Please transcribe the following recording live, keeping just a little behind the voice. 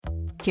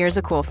Here's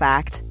a cool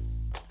fact.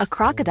 A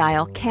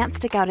crocodile can't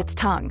stick out its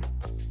tongue.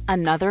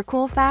 Another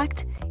cool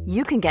fact,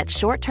 you can get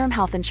short-term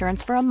health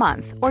insurance for a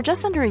month or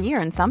just under a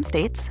year in some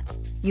states.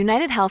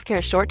 United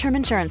Healthcare short-term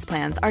insurance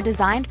plans are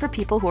designed for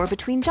people who are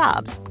between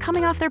jobs,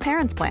 coming off their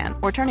parents' plan,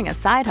 or turning a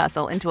side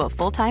hustle into a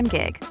full-time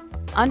gig.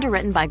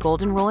 Underwritten by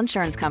Golden Rule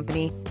Insurance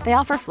Company, they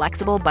offer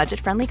flexible,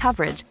 budget-friendly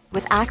coverage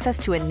with access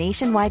to a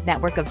nationwide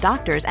network of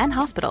doctors and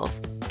hospitals.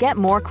 Get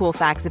more cool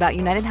facts about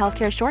United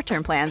Healthcare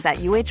short-term plans at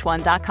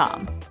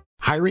uh1.com.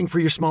 Hiring for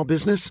your small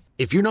business?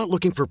 If you're not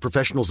looking for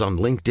professionals on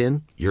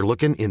LinkedIn, you're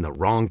looking in the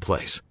wrong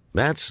place.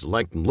 That's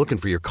like looking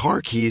for your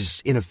car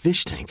keys in a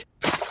fish tank.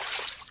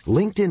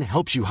 LinkedIn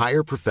helps you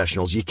hire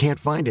professionals you can't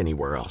find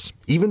anywhere else,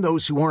 even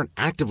those who aren't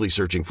actively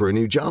searching for a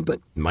new job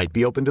but might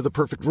be open to the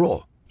perfect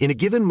role. In a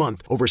given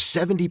month, over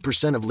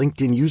 70% of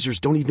LinkedIn users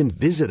don't even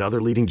visit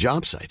other leading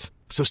job sites.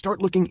 So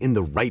start looking in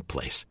the right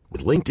place.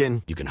 With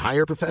LinkedIn, you can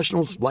hire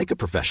professionals like a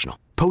professional.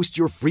 Post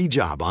your free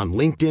job on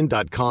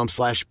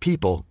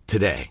linkedin.com/people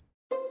today.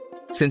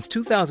 Since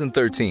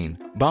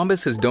 2013,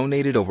 Bombas has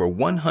donated over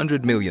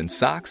 100 million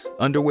socks,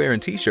 underwear,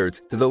 and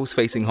T-shirts to those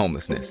facing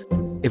homelessness.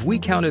 If we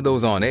counted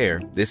those on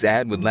air, this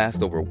ad would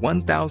last over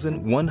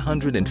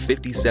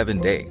 1,157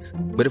 days.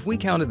 But if we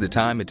counted the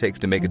time it takes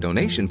to make a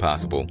donation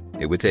possible,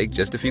 it would take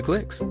just a few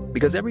clicks.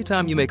 Because every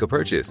time you make a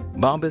purchase,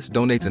 Bombas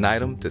donates an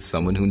item to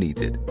someone who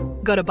needs it.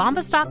 Go to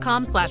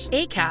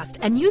bombas.com/ACAST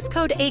and use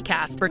code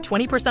ACAST for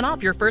 20%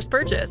 off your first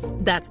purchase.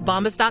 That's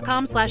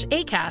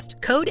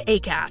bombas.com/ACAST, code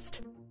ACAST.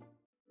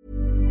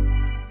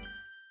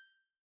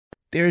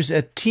 There's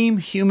a Team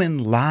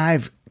Human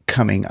Live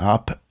coming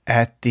up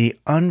at the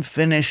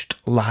Unfinished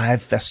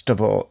Live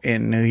Festival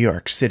in New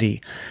York City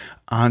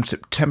on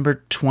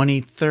September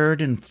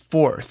 23rd and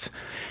 4th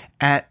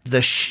at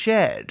The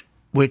Shed,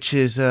 which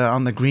is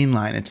on the Green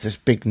Line. It's this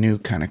big new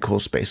kind of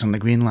cool space on the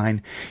Green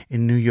Line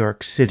in New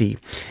York City.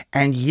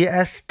 And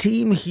yes,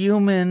 Team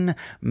Human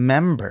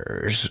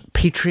members,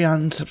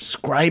 Patreon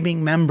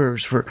subscribing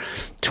members for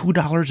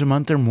 $2 a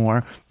month or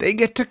more, they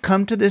get to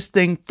come to this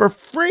thing for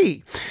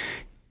free.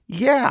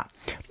 Yeah,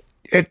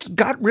 it's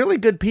got really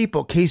good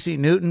people. Casey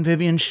Newton,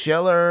 Vivian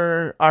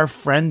Schiller, our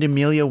friend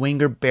Amelia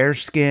Winger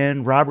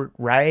Bearskin, Robert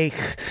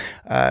Reich,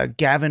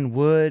 Gavin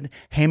Wood,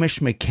 Hamish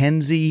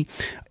McKenzie.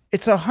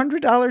 It's a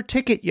 $100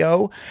 ticket,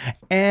 yo.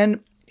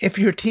 And if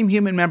you're a Team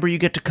Human member, you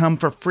get to come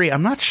for free.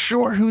 I'm not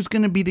sure who's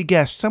going to be the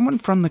guest. Someone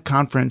from the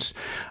conference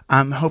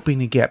I'm hoping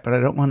to get, but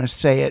I don't want to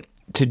say it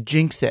to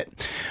jinx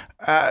it.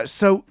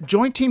 So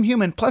join Team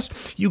Human. Plus,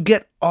 you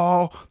get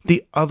all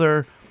the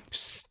other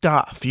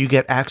stuff. You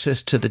get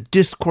access to the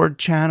Discord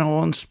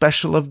channel and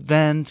special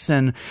events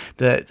and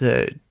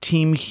the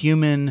Team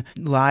Human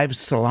live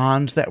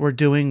salons that we're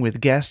doing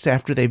with guests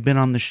after they've been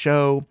on the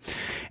show,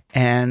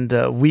 and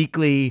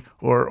weekly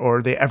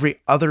or the every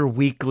other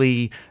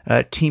weekly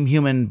Team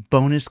Human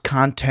bonus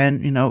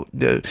content,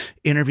 the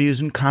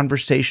interviews and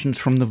conversations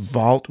from the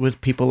vault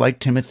with people like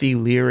Timothy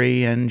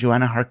Leary and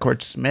Joanna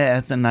Harcourt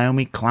Smith and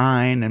Naomi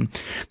Klein. And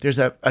there's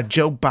a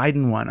Joe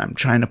Biden one I'm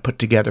trying to put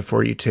together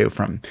for you too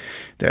from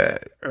the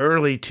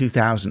early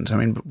 2000s. I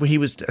mean, he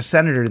was a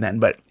senator then,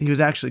 but he was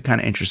actually kind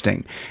of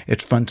interesting.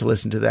 It's fun to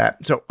listen to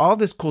that. So all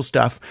this cool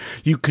stuff.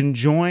 You can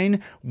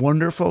join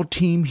wonderful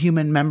Team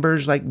Human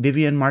members like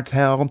Vivian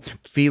Martel,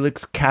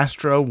 Felix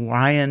Castro,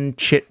 Ryan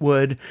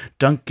Chitwood,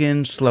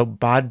 Duncan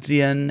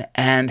Slobodzian,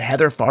 and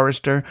Heather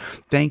Forrester.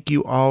 Thank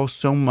you all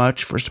so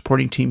much for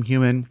supporting Team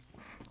Human.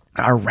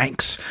 Our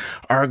ranks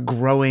are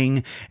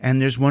growing, and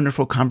there's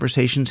wonderful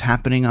conversations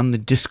happening on the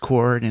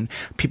Discord and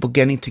people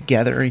getting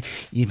together,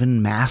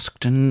 even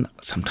masked and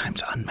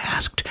sometimes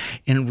unmasked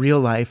in real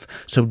life.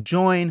 So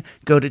join,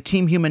 go to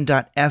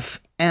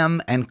teamhuman.fm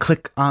and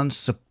click on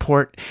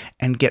support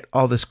and get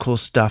all this cool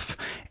stuff.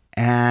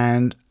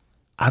 And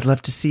I'd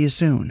love to see you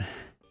soon.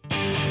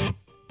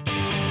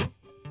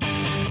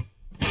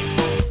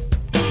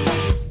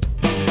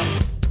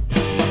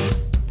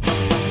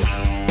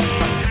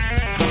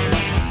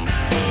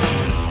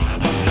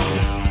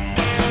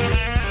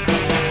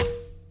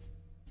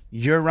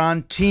 You're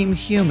on Team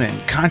Human,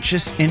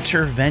 Conscious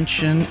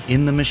Intervention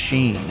in the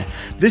Machine.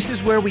 This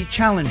is where we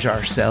challenge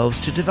ourselves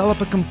to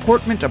develop a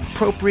comportment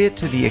appropriate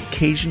to the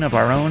occasion of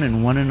our own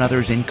and one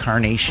another's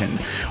incarnation.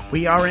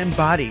 We are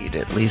embodied,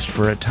 at least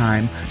for a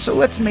time, so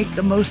let's make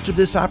the most of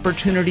this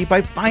opportunity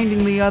by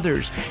finding the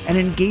others and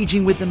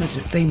engaging with them as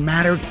if they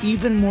mattered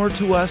even more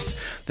to us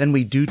than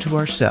we do to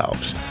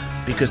ourselves,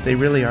 because they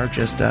really are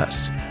just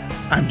us.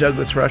 I'm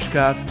Douglas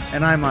Rushkoff,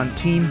 and I'm on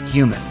Team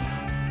Human.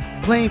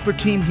 Playing for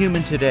Team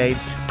Human today,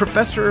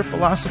 Professor of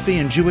Philosophy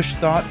and Jewish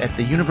Thought at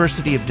the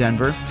University of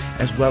Denver,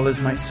 as well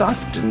as my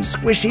soft and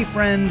squishy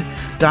friend,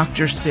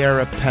 Dr.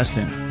 Sarah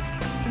Pessin.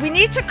 We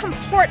need to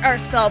comport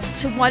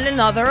ourselves to one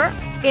another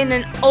in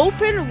an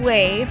open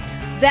way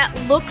that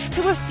looks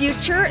to a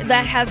future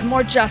that has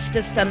more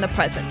justice than the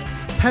present.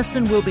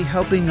 Pessin will be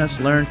helping us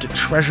learn to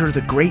treasure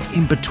the great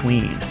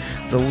in-between,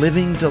 the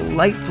living,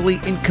 delightfully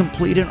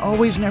incomplete and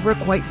always never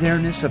quite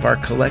there-ness of our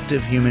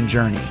collective human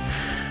journey.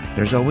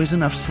 There's always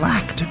enough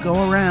slack to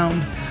go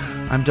around.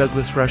 I'm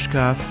Douglas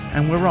Rushkoff,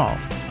 and we're all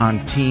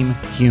on Team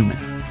Human.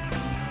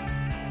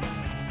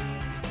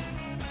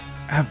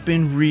 I've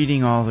been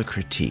reading all the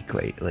critique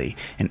lately,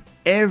 and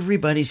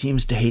everybody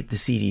seems to hate the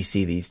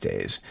CDC these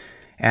days.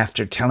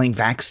 After telling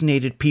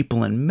vaccinated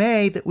people in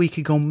May that we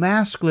could go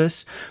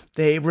maskless,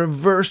 they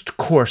reversed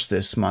course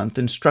this month,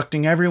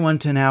 instructing everyone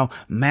to now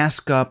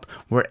mask up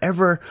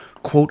wherever,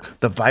 quote,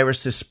 the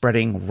virus is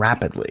spreading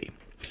rapidly.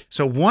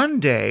 So one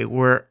day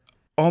we're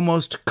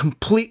almost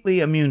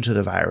completely immune to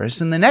the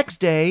virus, and the next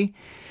day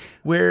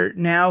we're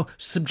now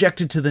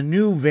subjected to the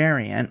new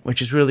variant,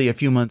 which is really a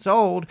few months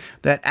old,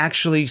 that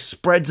actually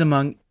spreads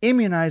among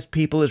immunized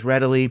people as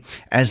readily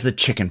as the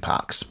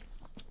chickenpox.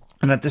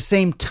 And at the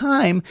same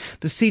time,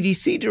 the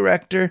CDC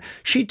director,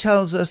 she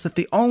tells us that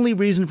the only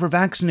reason for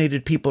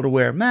vaccinated people to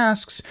wear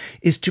masks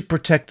is to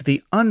protect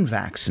the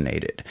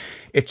unvaccinated.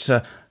 It's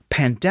a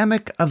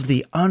pandemic of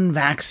the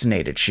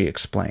unvaccinated, she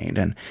explained,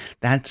 and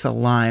that's a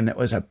line that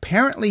was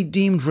apparently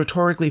deemed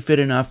rhetorically fit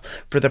enough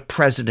for the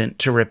president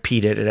to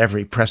repeat it at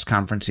every press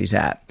conference he's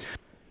at.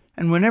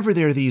 And whenever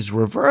there are these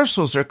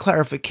reversals or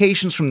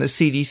clarifications from the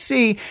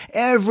CDC,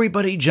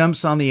 everybody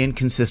jumps on the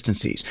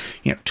inconsistencies.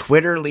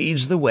 Twitter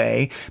leads the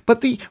way,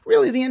 but the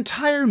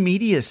entire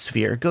media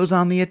sphere goes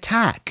on the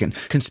attack, and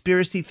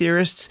conspiracy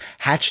theorists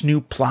hatch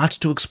new plots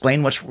to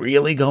explain what's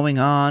really going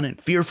on,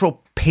 and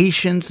fearful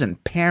patients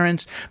and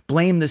parents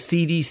blame the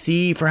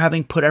CDC for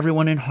having put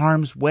everyone in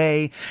harm's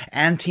way.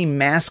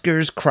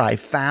 Anti-maskers cry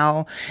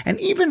foul. And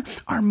even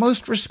our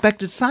most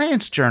respected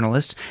science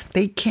journalists,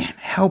 they can't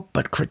help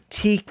but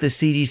critique the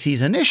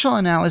CDC's initial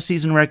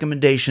analyses and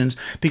recommendations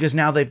because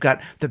now they've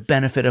got the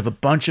benefit of a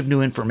bunch of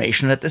new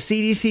information that the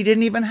CDC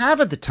didn't even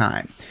have at the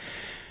time.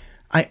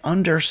 I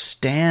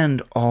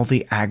understand all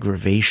the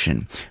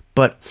aggravation,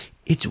 but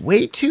it's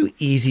way too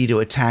easy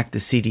to attack the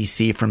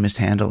CDC for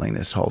mishandling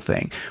this whole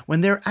thing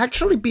when they're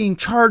actually being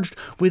charged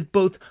with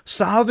both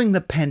solving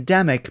the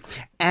pandemic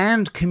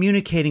and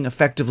communicating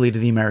effectively to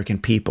the American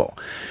people.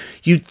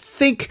 You'd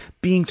think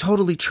being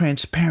totally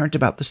transparent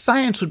about the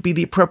science would be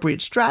the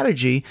appropriate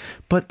strategy,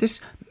 but this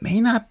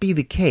may not be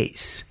the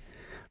case.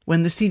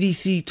 When the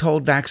CDC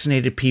told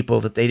vaccinated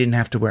people that they didn't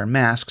have to wear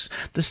masks,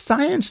 the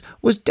science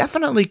was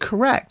definitely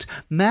correct.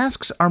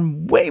 Masks are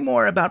way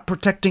more about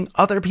protecting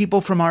other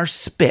people from our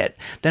spit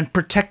than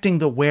protecting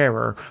the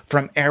wearer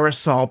from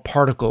aerosol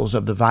particles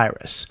of the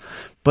virus.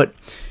 But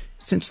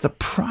since the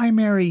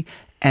primary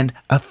and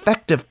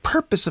effective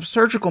purpose of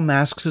surgical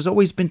masks has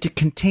always been to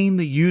contain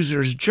the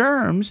user's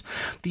germs,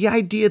 the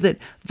idea that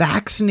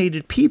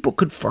vaccinated people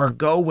could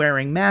forego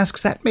wearing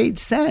masks, that made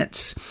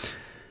sense.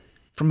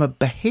 From a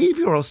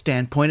behavioral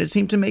standpoint, it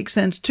seemed to make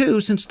sense too,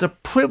 since the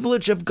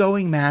privilege of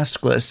going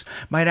maskless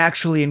might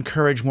actually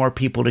encourage more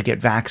people to get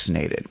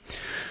vaccinated.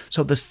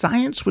 So the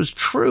science was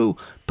true,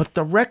 but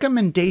the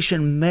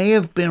recommendation may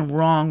have been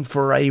wrong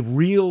for a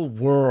real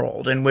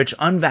world in which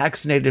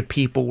unvaccinated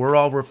people were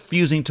all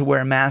refusing to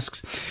wear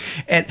masks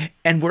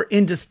and were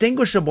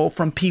indistinguishable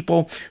from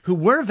people who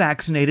were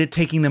vaccinated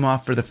taking them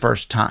off for the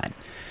first time.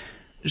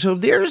 So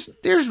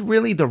there's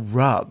really the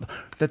rub.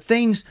 The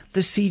things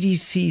the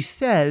CDC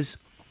says,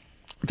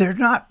 they're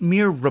not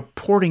mere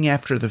reporting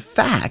after the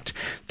fact.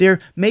 They're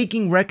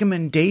making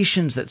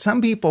recommendations that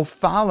some people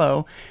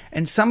follow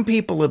and some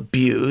people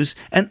abuse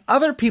and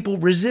other people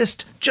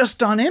resist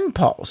just on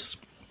impulse.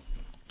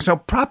 So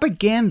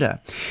propaganda,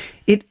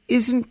 it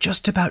isn't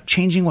just about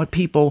changing what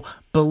people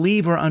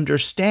believe or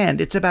understand.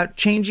 It's about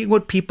changing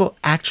what people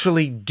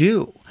actually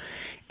do.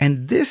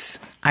 And this,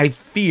 I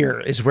fear,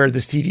 is where the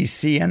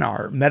CDC and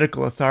our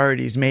medical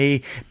authorities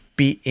may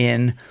be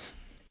in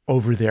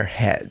over their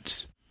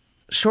heads.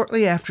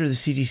 Shortly after the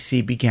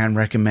CDC began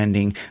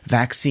recommending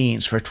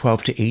vaccines for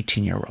 12 to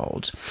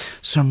 18-year-olds,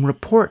 some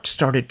reports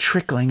started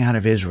trickling out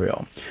of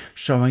Israel,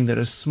 showing that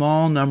a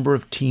small number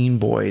of teen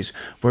boys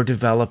were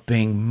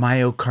developing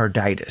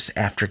myocarditis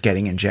after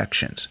getting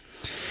injections.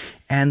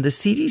 And the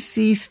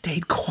CDC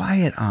stayed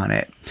quiet on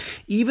it,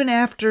 even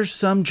after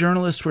some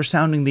journalists were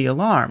sounding the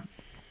alarm.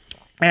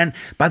 And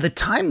by the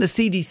time the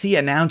CDC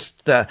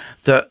announced the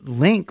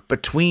link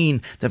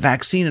between the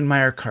vaccine and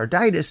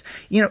myocarditis,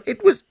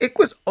 it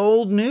was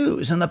old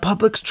news, and the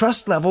public's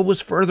trust level was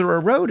further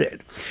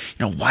eroded.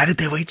 Why did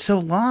they wait so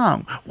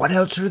long? What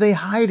else are they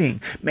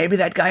hiding? Maybe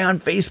that guy on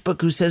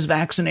Facebook who says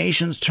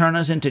vaccinations turn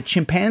us into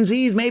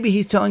chimpanzees, maybe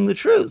he's telling the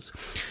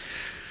truth.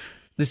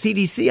 The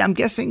CDC, I'm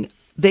guessing,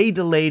 they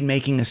delayed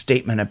making a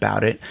statement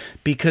about it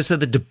because of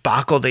the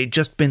debacle they'd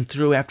just been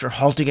through after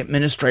halting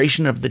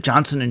administration of the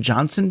Johnson &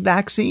 Johnson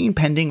vaccine,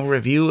 pending a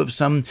review of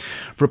some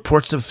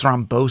reports of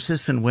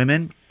thrombosis in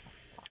women.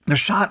 The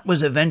shot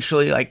was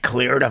eventually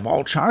cleared of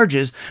all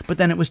charges, but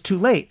then it was too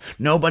late.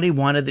 Nobody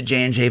wanted the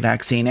J&J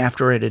vaccine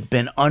after it had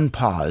been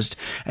unpaused,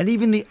 and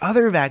even the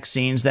other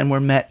vaccines then were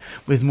met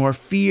with more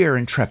fear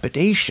and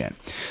trepidation.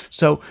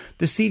 So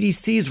The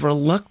CDC is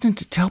reluctant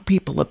to tell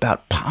people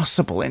about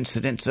possible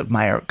incidents of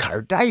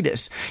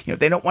myocarditis.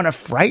 They don't want to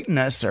frighten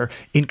us or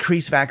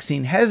increase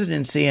vaccine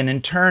hesitancy and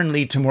in turn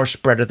lead to more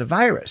spread of the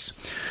virus.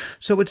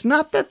 So it's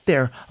not that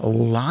they're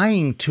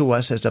lying to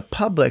us as a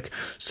public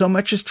so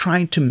much as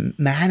trying to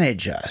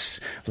manage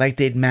us like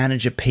they'd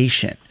manage a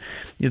patient.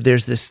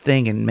 There's this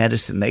thing in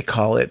medicine, they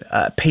call it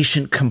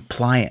patient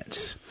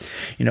compliance.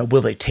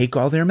 Will they take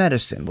all their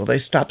medicine? Will they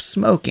stop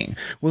smoking?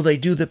 Will they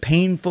do the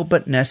painful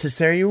but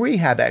necessary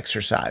rehab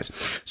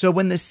exercise? So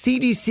when the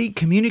CDC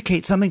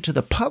communicates something to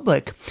the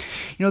public,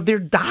 they're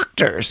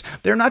doctors.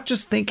 They're not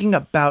just thinking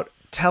about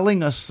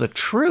telling us the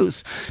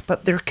truth,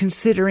 but they're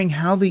considering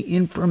how the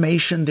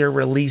information they're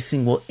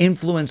releasing will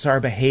influence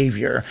our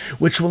behavior,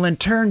 which will in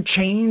turn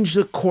change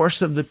the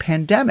course of the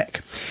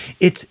pandemic.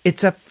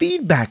 It's a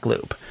feedback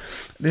loop.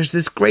 There's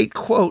this great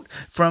quote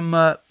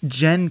from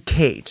Jen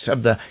Cates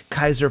of the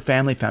Kaiser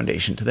Family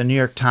Foundation to the New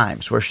York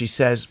Times, where she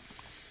says,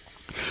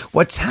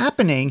 "What's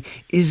happening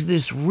is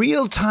this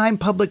real-time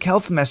public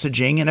health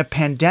messaging in a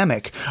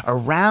pandemic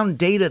around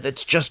data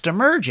that's just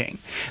emerging.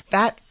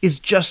 That is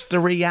just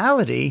the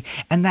reality,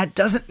 and that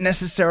doesn't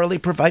necessarily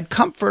provide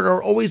comfort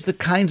or always the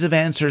kinds of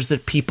answers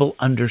that people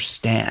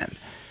understand."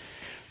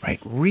 Right?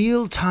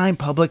 Real-time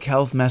public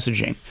health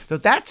messaging. So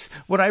that's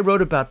what I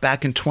wrote about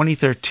back in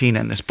 2013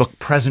 in this book,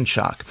 Present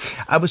Shock.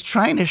 I was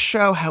trying to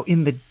show how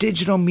in the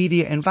digital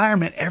media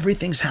environment,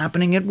 everything's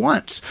happening at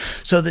once.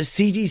 So the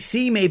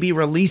CDC may be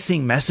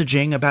releasing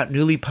messaging about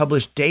newly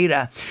published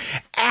data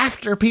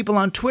after people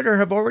on Twitter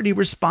have already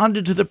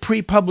responded to the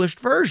pre-published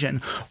version,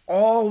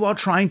 all while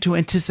trying to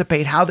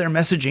anticipate how their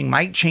messaging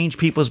might change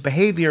people's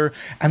behavior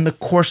and the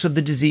course of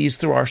the disease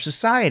through our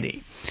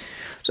society.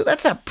 So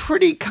that's a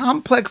pretty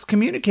complex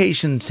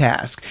communication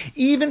task,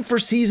 even for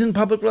seasoned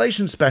public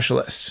relations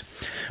specialists.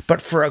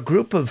 But for a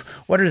group of,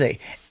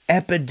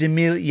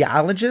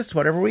 epidemiologists,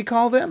 whatever we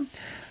call them,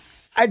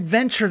 I'd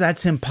venture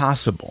that's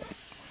impossible.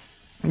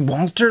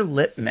 Walter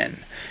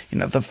Lippmann,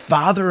 the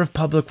father of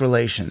public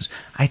relations,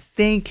 I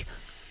think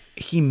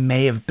he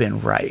may have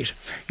been right.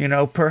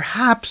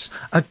 Perhaps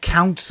a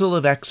council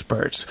of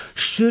experts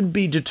should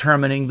be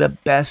determining the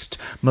best,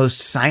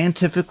 most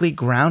scientifically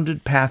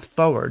grounded path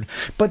forward.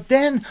 But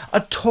then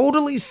a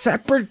totally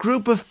separate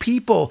group of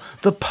people,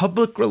 the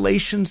public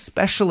relations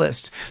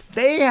specialists,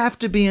 they have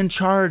to be in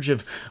charge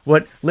of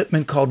what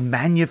Lippmann called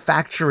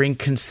manufacturing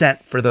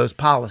consent for those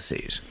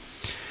policies.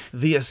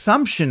 The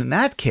assumption in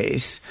that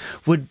case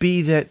would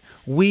be that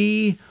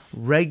we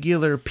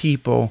regular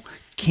people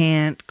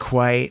can't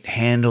quite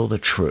handle the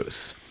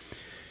truth.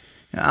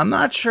 Now, I'm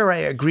not sure I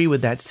agree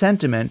with that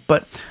sentiment,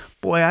 but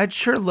boy, I'd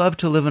sure love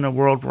to live in a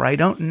world where I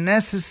don't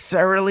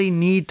necessarily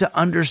need to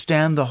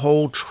understand the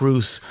whole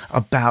truth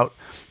about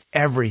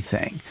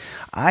everything.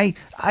 I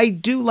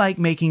do like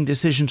making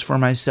decisions for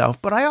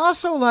myself, but I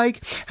also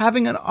like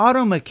having an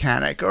auto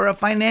mechanic or a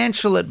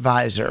financial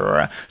advisor or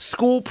a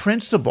school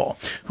principal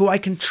who I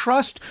can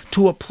trust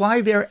to apply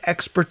their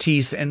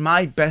expertise in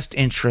my best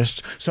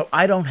interest so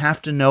I don't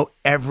have to know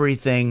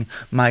everything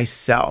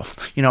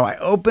myself. I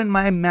open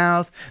my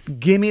mouth,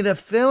 give me the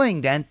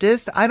filling,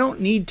 dentist. I don't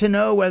need to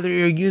know whether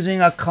you're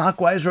using a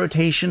clockwise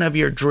rotation of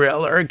your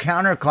drill or a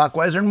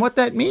counterclockwise and what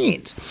that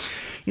means.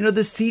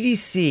 The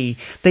CDC,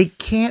 they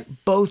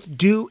can't both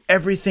do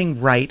everything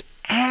right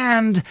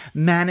and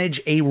manage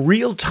a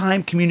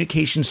real-time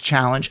communications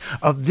challenge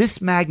of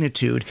this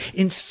magnitude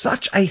in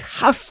such a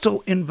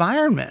hostile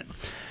environment.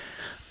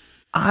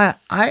 I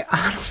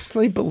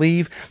honestly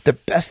believe the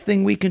best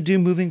thing we can do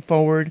moving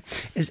forward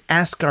is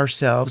ask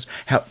ourselves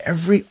how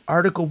every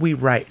article we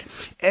write,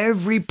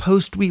 every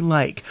post we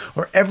like,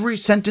 or every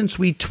sentence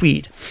we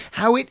tweet,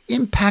 how it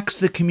impacts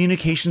the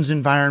communications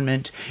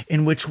environment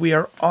in which we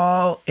are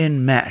all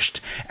enmeshed.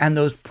 And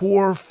those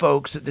poor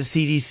folks at the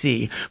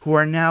CDC who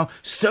are now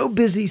so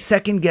busy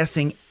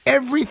second-guessing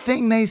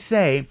everything they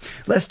say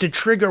lest it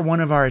trigger one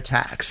of our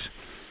attacks.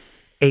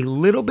 A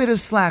little bit of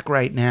slack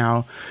right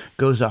now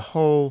goes a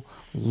whole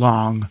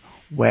long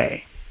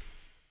way.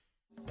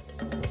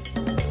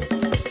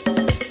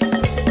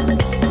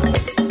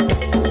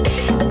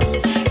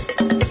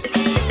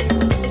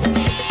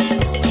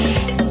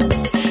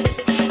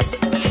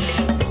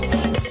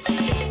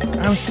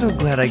 I'm so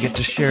glad I get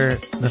to share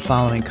the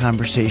following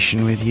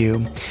conversation with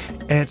you.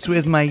 It's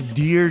with my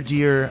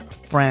dear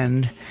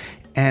friend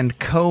and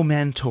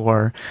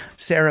co-mentor,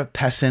 Sarah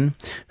Pessin,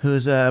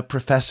 who's a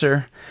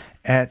professor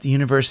at the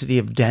University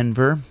of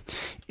Denver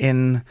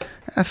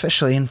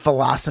officially in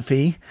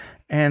philosophy.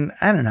 And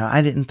I don't know,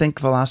 I didn't think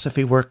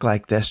philosophy worked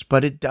like this,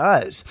 but it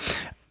does.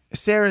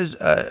 Sarah's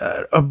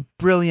a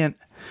brilliant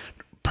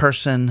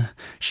person.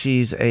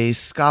 She's a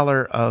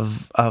scholar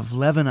of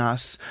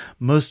Levinas,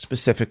 most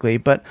specifically,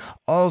 but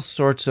all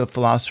sorts of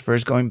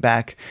philosophers going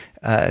back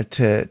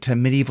to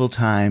medieval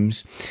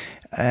times.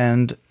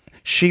 And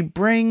she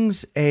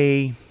brings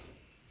a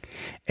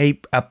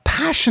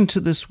passion to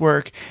this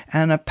work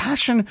and a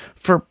passion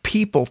for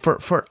people,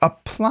 for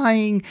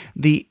applying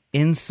the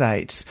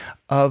insights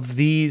of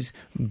these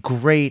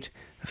great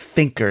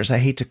thinkers. I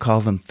hate to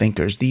call them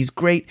thinkers. These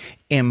great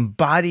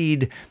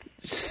embodied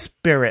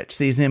spirits,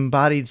 these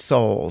embodied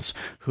souls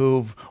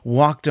who've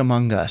walked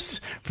among us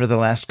for the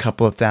last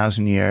couple of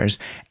thousand years,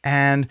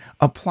 and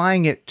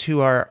applying it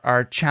to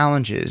our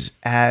challenges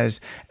as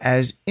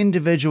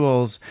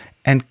individuals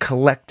and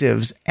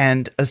collectives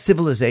and a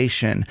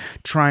civilization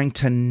trying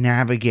to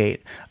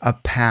navigate a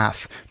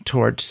path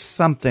towards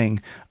something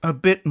a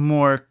bit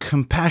more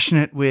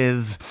compassionate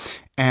with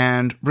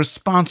and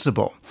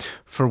responsible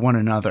for one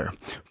another,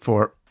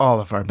 for all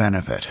of our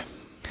benefit.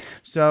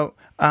 So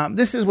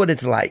this is what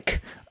it's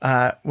like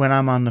when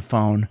I'm on the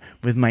phone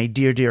with my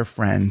dear, dear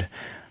friend,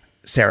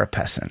 Sarah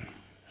Pessin.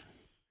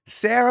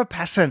 Sarah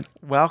Pessin,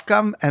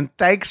 welcome, and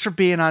thanks for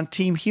being on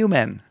Team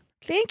Human.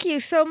 Thank you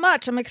so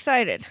much. I'm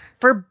excited.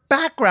 For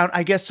background,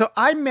 I guess, so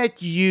I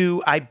met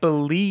you, I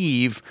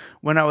believe,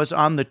 when I was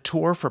on the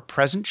tour for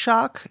Present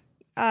Shock.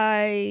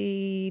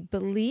 I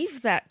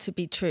believe that to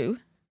be true.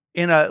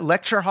 In a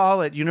lecture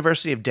hall at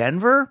University of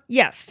Denver?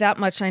 Yes, that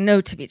much I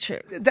know to be true.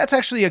 That's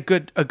actually a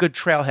good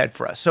trailhead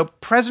for us. So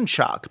Present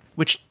Shock,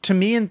 which to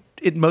me in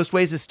most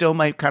ways is still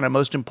my kind of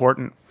most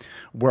important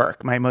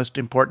work, my most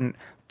important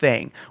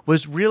thing,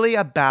 was really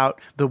about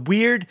the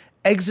weird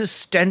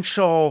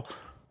existential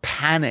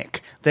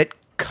panic that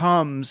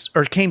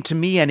came to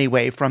me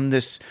anyway from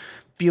this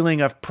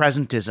feeling of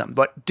presentism,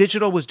 what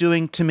digital was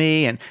doing to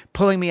me and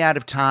pulling me out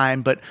of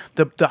time. But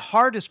the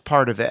hardest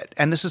part of it,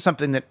 and this is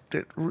something that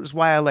was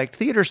why I liked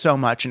theater so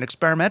much and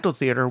experimental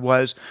theater,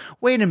 was,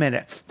 wait a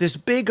minute, this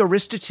big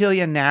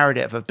Aristotelian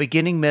narrative of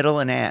beginning, middle,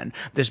 and end,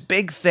 this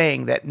big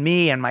thing that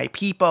me and my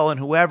people and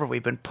whoever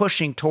we've been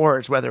pushing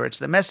towards, whether it's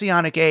the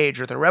Messianic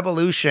age or the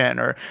revolution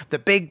or the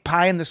big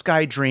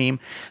pie-in-the-sky dream,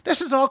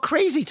 this is all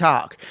crazy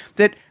talk,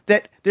 that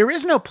there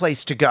is no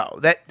place to go,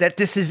 that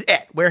this is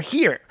it, we're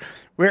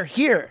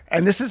here,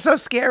 and this is so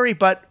scary,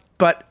 but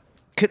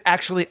could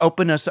actually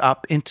open us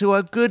up into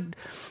a good,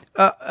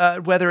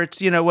 whether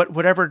it's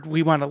whatever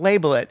we want to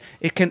label it,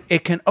 it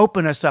can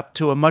open us up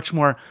to a much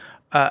more,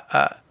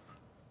 I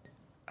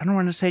don't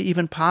want to say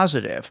even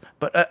positive,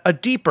 but a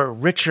deeper,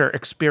 richer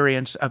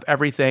experience of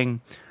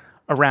everything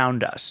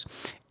around us.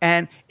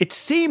 And it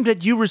seemed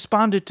that you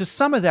responded to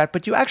some of that,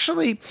 but you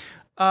actually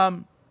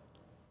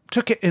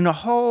took it in a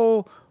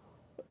whole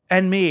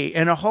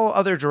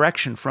other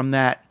direction from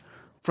that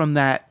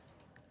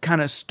kind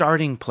of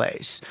starting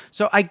place.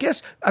 So I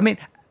guess, I mean,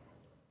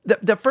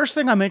 the first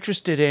thing I'm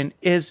interested in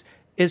is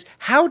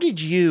how did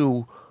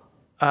you,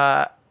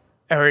 how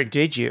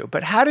did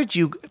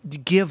you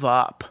give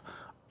up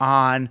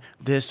on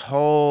this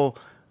whole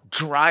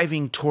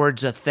driving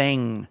towards a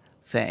thing?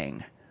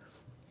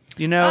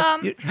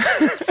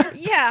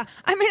 Yeah.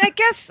 I mean, I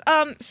guess,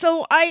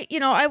 so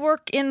I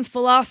work in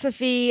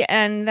philosophy,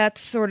 and that's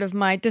sort of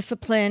my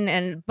discipline,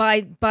 and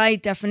by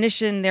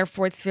definition,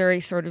 therefore, it's very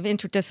sort of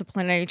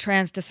interdisciplinary,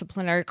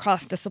 transdisciplinary,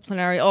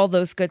 cross-disciplinary, all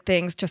those good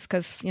things, just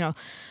because,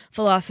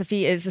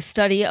 philosophy is a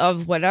study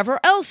of whatever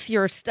else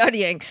you're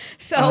studying.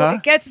 So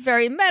it gets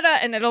very meta,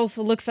 and it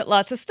also looks at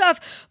lots of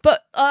stuff.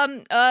 But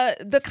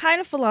the kind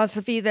of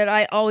philosophy that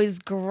I always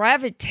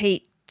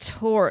gravitate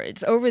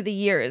towards over the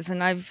years,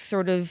 and I've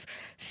sort of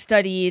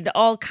studied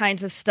all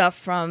kinds of stuff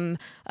from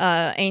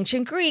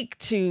ancient Greek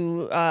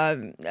to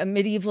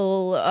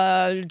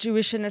medieval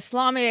Jewish and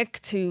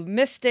Islamic to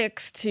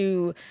mystics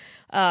to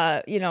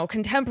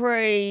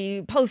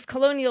contemporary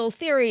post-colonial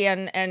theory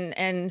and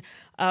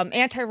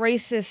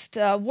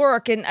anti-racist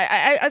work, and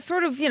I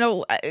sort of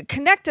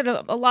connected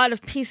a lot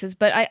of pieces,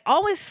 but I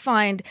always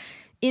find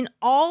in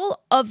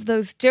all of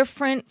those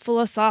different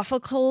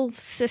philosophical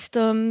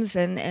systems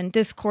and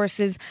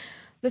discourses,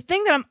 the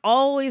thing that I'm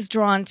always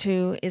drawn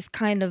to is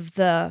kind of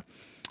the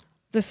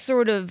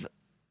sort of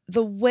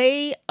the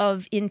way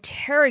of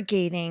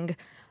interrogating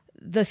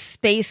the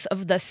space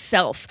of the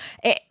self.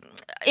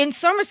 In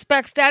some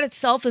respects, that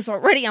itself is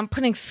already, I'm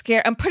putting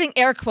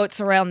air quotes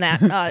around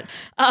that,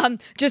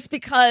 just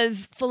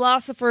because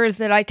philosophers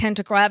that I tend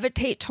to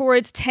gravitate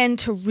towards tend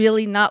to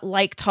really not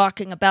like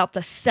talking about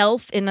the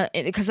self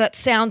because that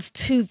sounds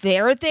too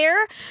there.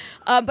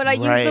 But I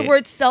use the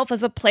word self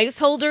as a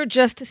placeholder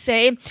just to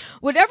say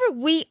whatever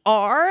we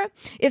are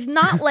is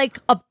not like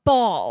a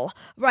ball,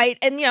 right?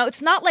 And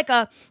it's not like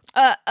a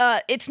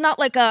it's not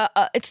like a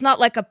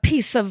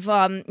piece of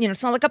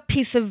it's not like a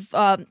piece of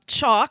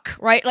chalk,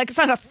 right? Like it's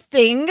not a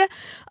thing.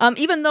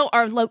 Even though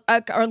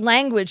our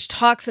language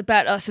talks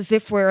about us as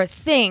if we're a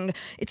thing,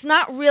 it's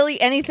not really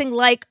anything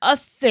like a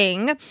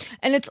thing,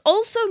 and it's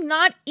also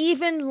not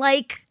even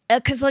like.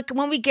 Because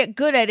when we get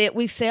good at it,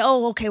 we say,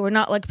 oh, okay, we're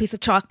not like a piece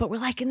of chalk, but we're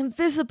like an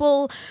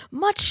invisible,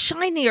 much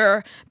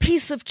shinier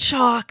piece of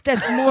chalk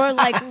that's more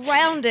like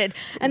rounded.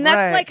 And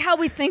that's like how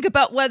we think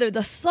about whether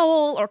the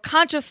soul or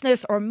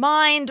consciousness or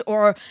mind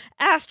or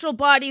astral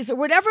bodies or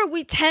whatever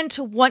we tend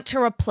to want to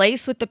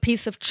replace with the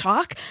piece of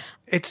chalk.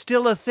 It's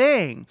still a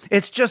thing.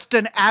 It's just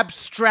an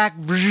abstract,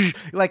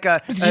 like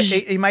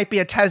it might be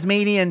a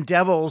Tasmanian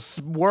devil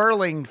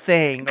swirling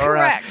thing.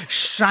 Correct. Or a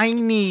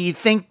shiny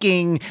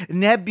thinking,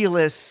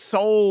 nebulous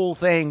soul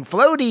thing,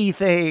 floaty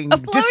thing,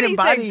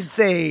 disembodied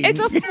thing. It's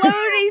a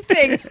floaty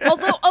thing.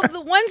 Although of the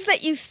ones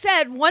that you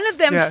said, one of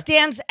them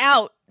stands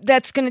out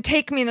that's going to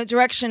take me in the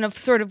direction of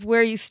sort of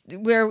where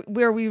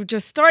we were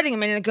just starting a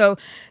minute ago.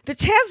 The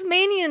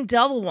Tasmanian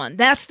Devil one,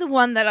 that's the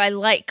one that I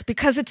like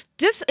because it's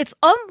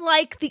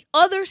unlike the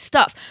other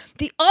stuff.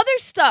 The other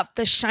stuff,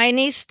 the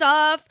shiny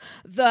stuff,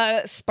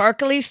 the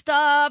sparkly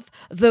stuff,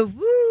 the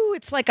woo,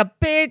 it's like a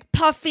big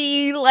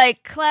puffy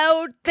like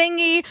cloud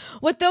thingy.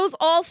 What those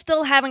all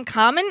still have in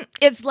common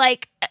is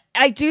like,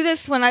 I do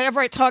this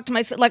whenever I talk to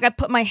myself. Like I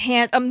put my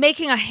hand, I'm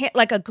making a hand,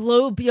 like a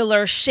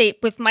globular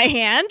shape with my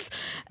hands.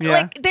 Yeah.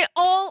 Like they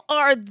all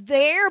are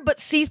there, but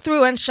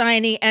see-through and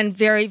shiny and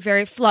very,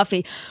 very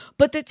fluffy.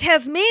 But the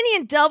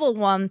Tasmanian Devil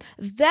one,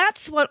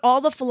 that's what all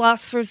the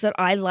philosophers that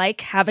I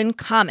like have in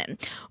common,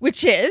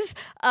 which is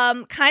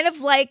kind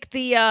of like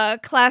the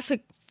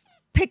classic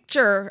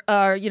picture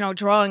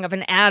drawing of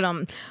an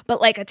atom, but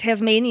like a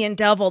Tasmanian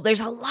devil, there's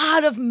a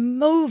lot of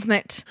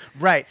movement.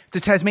 Right. The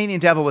Tasmanian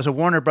Devil was a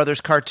Warner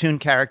Brothers cartoon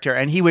character,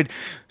 and he would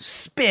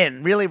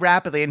spin really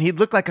rapidly, and he'd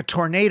look like a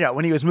tornado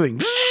when he was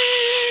moving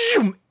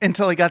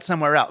until he got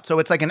somewhere else. So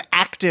it's like an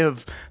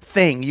active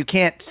thing. You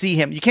can't see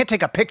him. You can't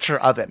take a picture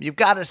of him. You've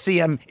got to see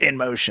him in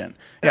motion.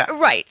 Yeah.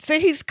 Right. So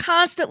he's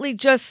constantly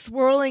just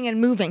swirling and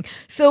moving.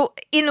 So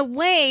in a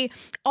way,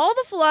 all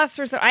the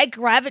philosophers that I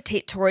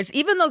gravitate towards,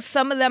 even though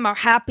some of them are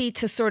happy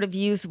to sort of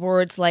use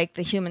words like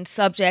the human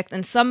subject,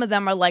 and some of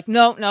them are like,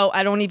 no,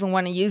 I don't even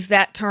want to use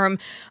that term.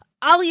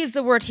 I'll use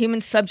the word human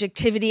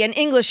subjectivity. In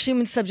English,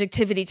 human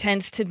subjectivity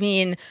tends to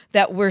mean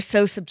that we're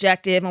so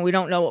subjective and we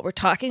don't know what we're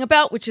talking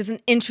about, which is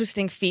an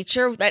interesting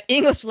feature that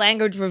English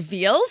language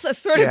reveals, a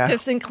sort of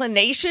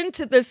disinclination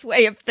to this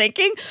way of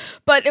thinking.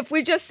 But if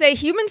we just say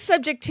human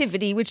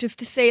subjectivity, which is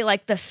to say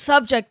like the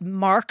subject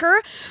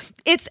marker,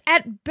 it's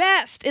at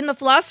best, in the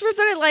philosophers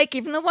that I like,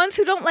 even the ones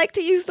who don't like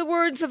to use the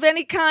words of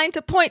any kind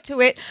to point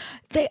to it,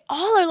 they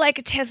all are like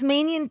a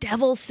Tasmanian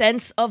devil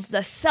sense of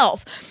the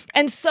self.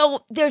 And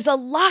so there's a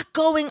lot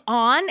going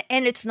on,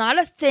 and it's not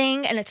a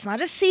thing, and it's not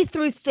a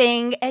see-through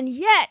thing, and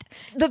yet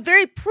the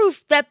very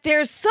proof that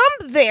there's some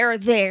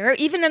there,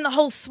 even in the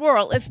whole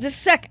swirl, is this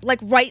second, like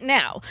right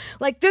now.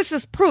 Like this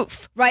is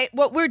proof, right?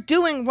 What we're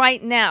doing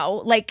right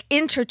now, like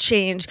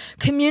interchange,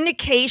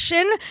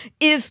 communication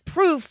is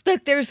proof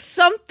that there's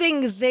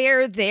something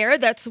there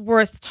that's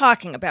worth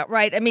talking about,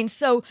 right? I mean,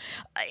 so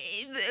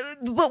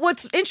but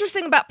what's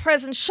interesting about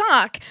present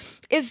shock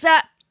is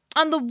that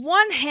on the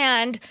one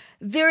hand,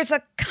 there's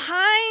a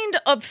kind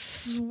of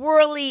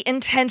swirly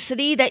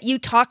intensity that you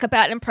talk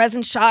about in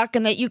present shock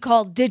and that you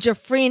call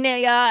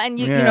digiphrenia, and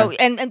you know,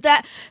 and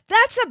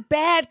that's a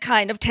bad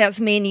kind of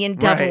Tasmanian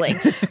deviling.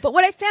 Right. But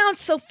what I found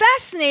so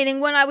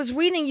fascinating when I was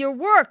reading your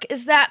work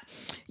is that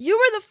you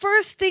were the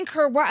first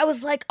thinker where I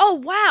was like, oh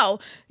wow,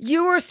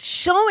 you were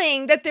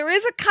showing that there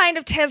is a kind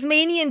of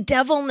Tasmanian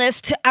devilness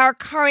to our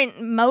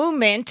current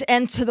moment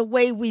and to the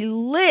way we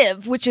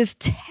live, which is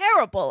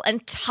terrible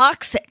and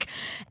toxic.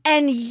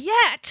 And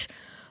yet,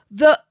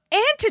 the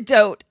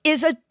antidote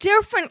is a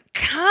different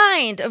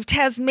kind of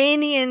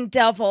Tasmanian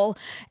devil.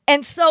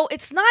 And so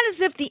it's not as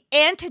if the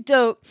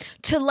antidote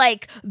to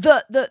like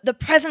the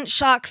present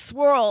shock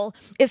swirl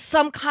is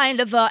some kind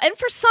of and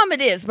for some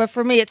it is, but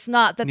for me it's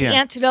not, that the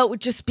antidote would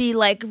just be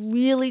like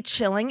really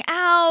chilling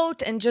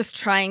out and just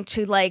trying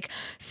to like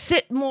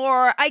sit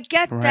more. I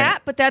get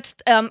that, but that's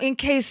in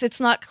case it's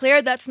not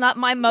clear, that's not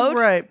my mode.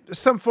 Right.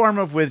 Some form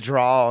of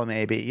withdrawal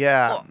maybe.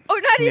 Yeah. Or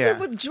not even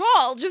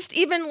withdrawal, just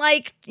even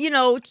like,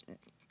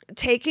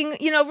 taking,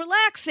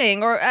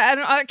 relaxing, or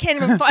I can't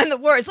even find the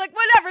words, like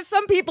whatever,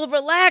 some people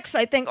relax,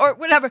 I think, or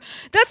whatever,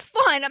 that's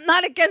fine. I'm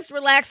not against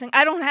relaxing.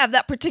 I don't have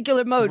that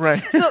particular mode.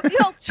 Right. So the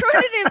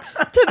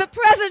alternative to the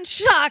present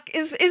shock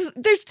is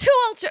there's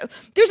a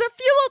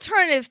few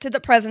alternatives to the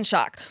present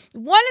shock.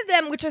 One of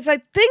them, which is I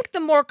think the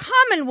more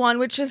common one,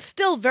 which is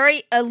still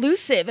very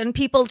elusive and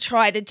people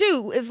try to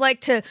do, is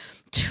like to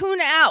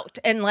tune out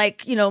and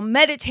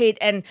meditate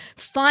and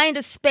find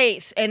a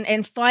space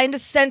and find a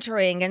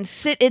centering and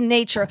sit in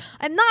nature.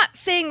 I'm not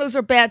saying those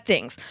are bad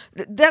things.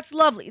 That's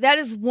lovely. That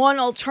is one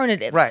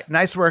alternative. Right.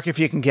 Nice work if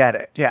you can get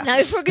it. Yeah.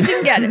 Nice work if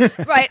you can get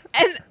it. Right.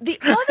 And the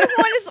other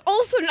one is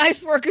also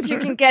nice work if you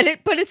can get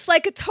it, but it's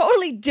like a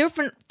totally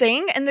different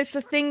thing. And it's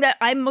the thing that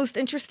I'm most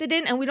interested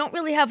in. And we don't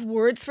really have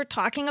words for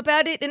talking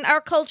about it in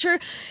our culture.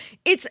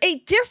 It's a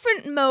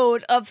different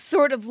mode of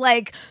sort of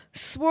like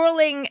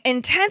swirling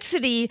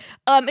intensity.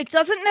 It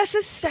doesn't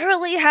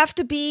necessarily have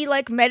to be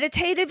like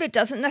meditative. It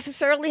doesn't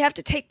necessarily have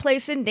to take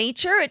place in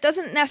nature. It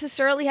doesn't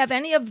necessarily have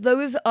any of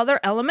those other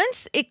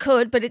elements. It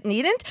could, but it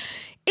needn't.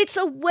 It's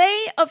a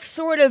way of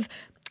sort of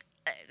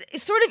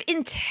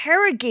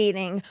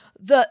interrogating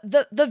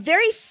the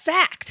very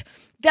fact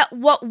that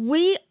what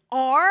we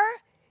are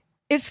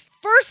is,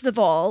 first of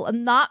all,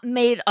 not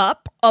made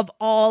up of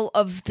all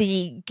of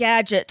the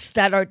gadgets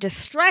that are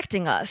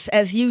distracting us,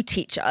 as you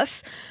teach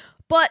us,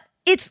 but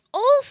it's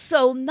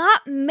also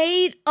not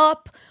made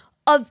up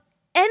of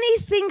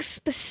anything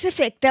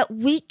specific that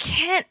we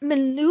can't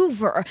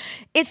maneuver.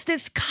 It's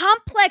this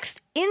complex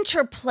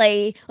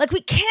interplay, like we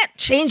can't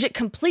change it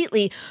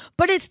completely,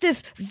 but it's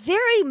this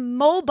very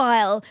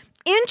mobile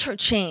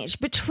interchange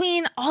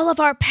between all of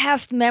our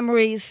past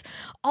memories,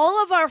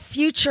 all of our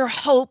future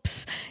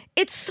hopes.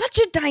 It's such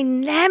a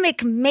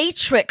dynamic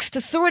matrix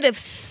to sort of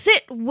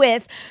sit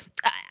with.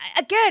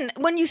 Again,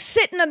 when you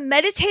sit in a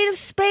meditative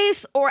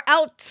space or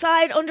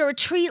outside under a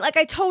tree, like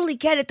I totally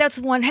get it, that's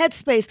one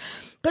headspace.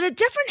 But a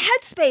different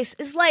headspace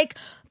is like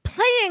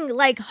playing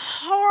like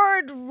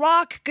hard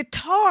rock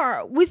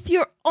guitar with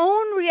your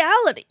own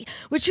reality,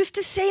 which is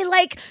to say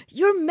like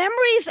your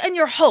memories and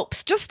your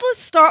hopes. Just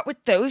let's start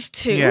with those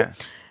two. Yeah.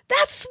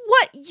 That's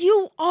what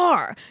you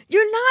are.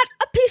 You're not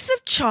a piece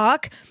of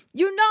chalk.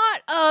 You're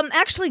not,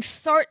 actually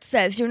Sartre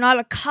says you're not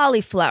a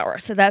cauliflower.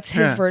 So that's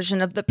his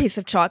version of the piece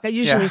of chalk. I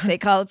usually say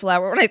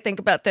cauliflower when I think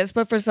about this,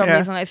 but for some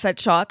reason I said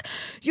chalk.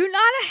 You're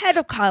not a head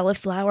of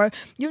cauliflower.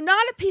 You're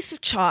not a piece of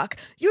chalk.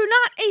 You're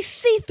not a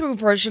see-through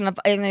version of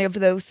any of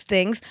those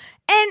things.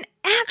 And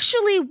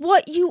actually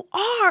what you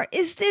are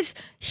is this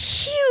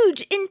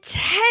huge,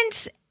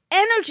 intense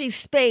energy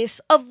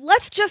space of,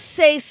 let's just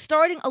say,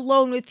 starting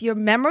alone with your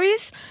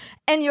memories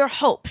and your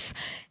hopes.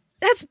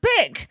 That's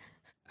big.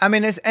 I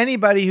mean, as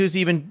anybody who's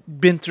even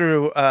been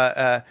through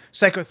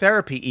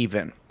psychotherapy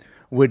even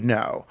would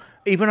know,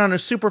 even on a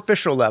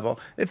superficial level,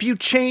 if you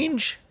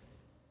change,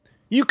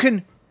 you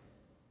can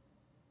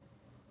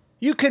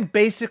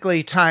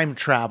basically time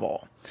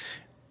travel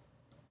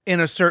in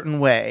a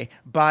certain way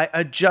by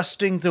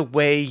adjusting the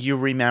way you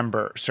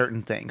remember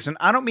certain things. And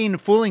I don't mean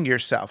fooling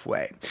yourself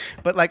way,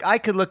 but like I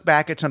could look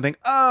back at something,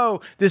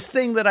 oh, this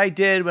thing that I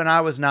did when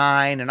I was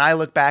 9, and I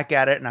look back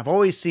at it and I've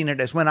always seen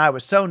it as when I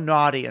was so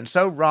naughty and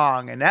so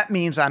wrong, and that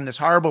means I'm this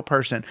horrible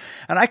person.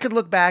 And I could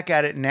look back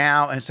at it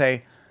now and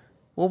say,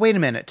 well, wait a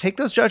minute, take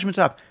those judgments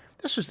off.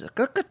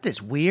 Look at this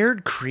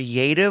weird,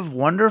 creative,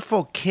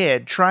 wonderful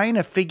kid trying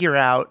to figure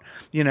out,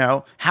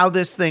 how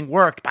this thing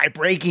worked by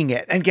breaking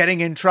it and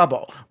getting in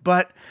trouble.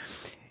 But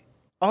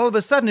all of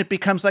a sudden it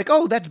becomes like,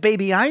 oh, that's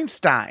baby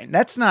Einstein.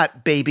 That's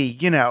not baby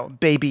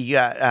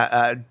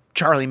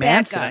Charlie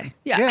Manson.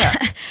 Yeah.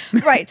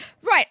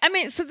 Right. I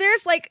mean, so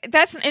there's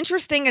that's an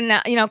interesting,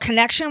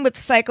 connection with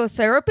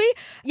psychotherapy.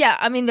 Yeah.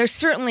 I mean, there's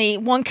certainly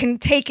one can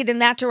take it in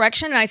that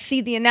direction. And I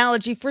see the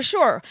analogy for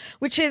sure,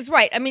 which is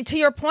right. I mean, to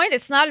your point,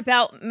 it's not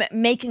about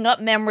making up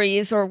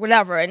memories or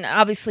whatever. And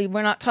obviously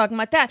we're not talking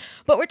about that,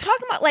 but we're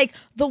talking about like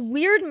the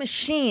weird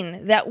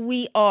machine that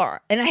we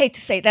are. And I hate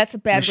to say that's a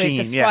bad way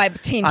to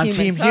describe Team Human.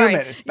 Team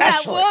Human,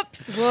 especially.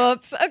 Yeah,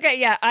 whoops. Okay.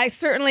 Yeah. I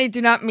certainly do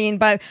not mean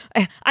by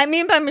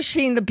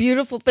machine, the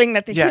beautiful thing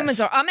that the humans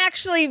are. I'm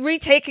actually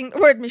retaking the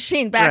word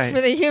machine back for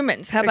the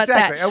humans. How about that?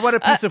 Exactly. And what a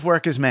piece of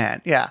work is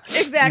man. Yeah.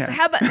 Exactly. Yeah.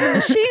 How about the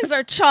machines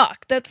are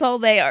chalk? That's all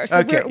they are. So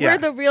Okay, we're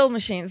the real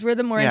machines. We're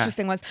the more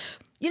interesting ones.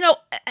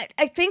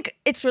 I think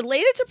it's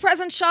related to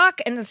present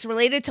shock, and it's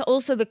related to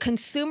also the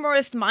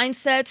consumerist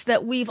mindsets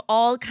that we've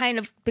all kind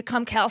of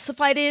become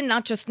calcified in,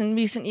 not just in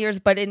recent years,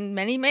 but in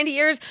many, many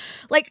years.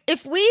 Like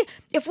if we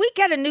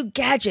get a new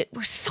gadget,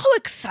 we're so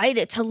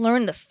excited to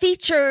learn the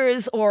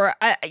features, or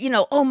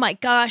oh my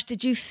gosh,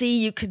 did you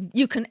see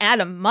you can add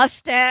a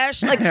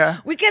mustache? Like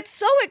we get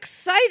so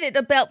excited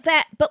about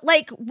that, but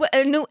like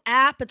a new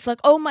app, it's like,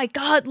 oh my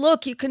God,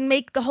 look, you can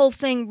make the whole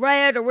thing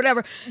red or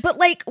whatever. But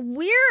like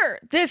we're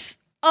this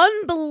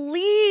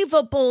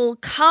unbelievable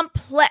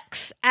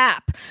complex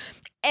app.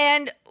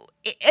 And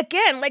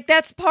again, like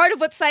that's part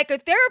of what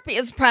psychotherapy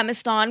is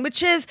premised on,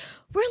 which is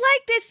we're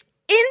like this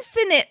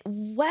infinite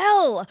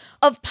well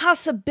of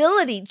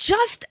possibility,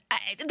 just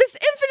this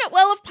infinite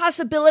well of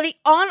possibility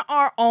on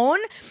our own.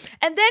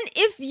 And then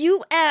if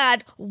you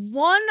add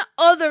one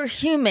other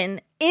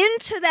human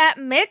into that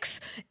mix,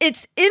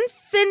 it's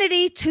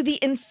infinity to the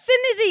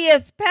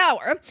infinitieth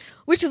power,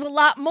 which is a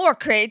lot more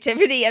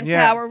creativity and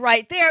power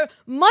right there,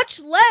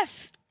 much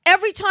less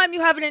every time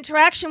you have an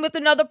interaction with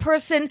another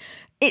person,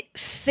 it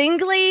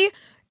singly,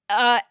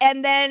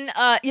 and then,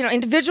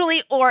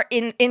 individually or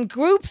in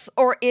groups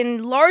or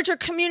in larger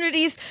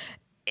communities.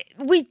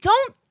 We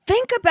don't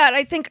think about,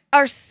 I think,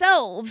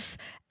 ourselves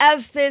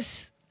as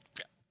this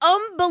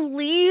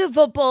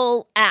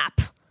unbelievable app.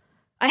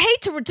 I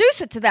hate to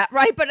reduce it to that,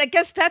 right? But I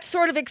guess that's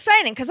sort of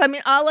exciting because, I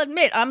mean, I'll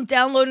admit I'm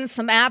downloading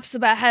some apps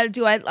about how to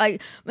do,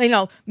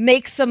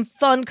 make some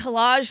fun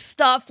collage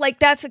stuff. Like,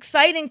 that's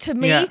exciting to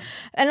me. Yeah.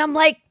 And I'm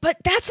like, but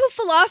that's what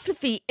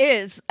philosophy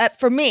is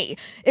for me.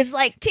 It's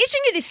like teaching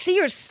you to see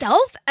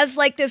yourself as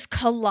like this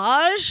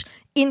collage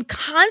in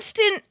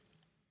constant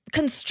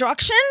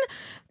construction,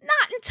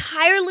 not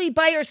entirely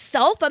by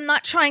yourself. I'm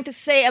not trying to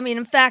say,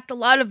 in fact, a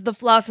lot of the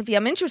philosophy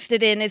I'm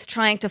interested in is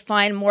trying to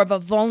find more of a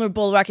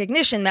vulnerable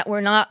recognition that we're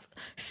not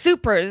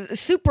supermen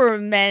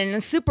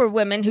and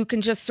superwomen who can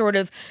just sort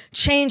of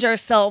change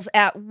ourselves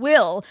at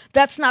will.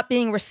 That's not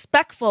being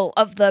respectful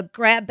of the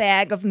grab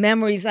bag of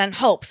memories and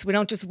hopes. We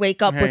don't just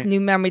wake up with new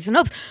memories and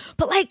hopes.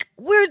 But like,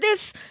 we're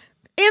this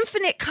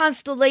infinite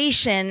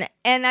constellation,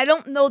 And I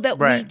don't know that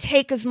we Right.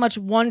 take as much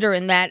wonder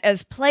in that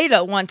as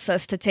Plato wants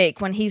us to take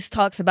when he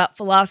talks about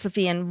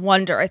philosophy and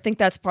wonder. I think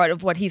that's part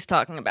of what he's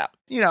talking about.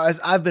 As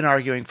I've been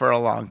arguing for a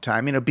long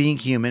time, being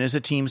human is a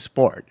team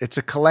sport. It's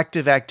a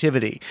collective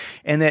activity.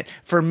 And that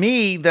for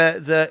me,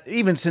 the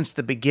even since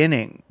the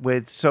beginning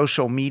with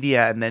social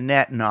media and the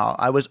net and all,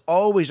 I was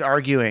always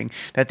arguing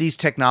that these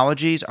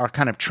technologies are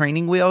kind of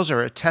training wheels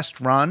or a test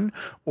run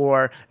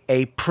or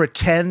a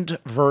pretend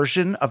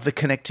version of the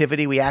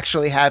connectivity we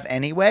actually have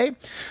anyway.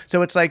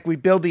 So it's like we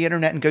build the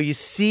internet and go, you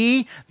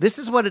see, this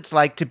is what it's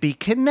like to be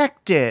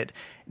connected.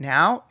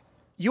 Now,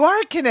 you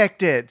are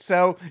connected,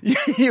 so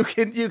you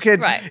can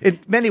Right. in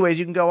many ways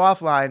you can go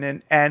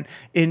offline and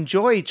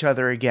enjoy each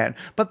other again.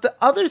 But the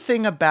other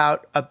thing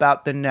about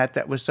the net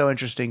that was so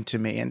interesting to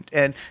me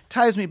and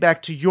ties me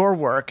back to your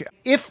work,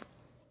 if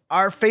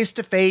our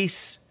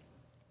face-to-face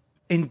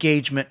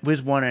engagement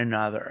with one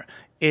another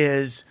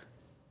is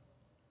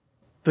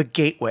the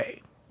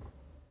gateway,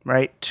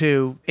 right,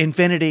 to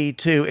infinity,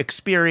 to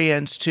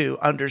experience, to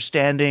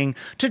understanding,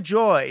 to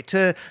joy,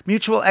 to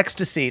mutual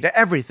ecstasy, to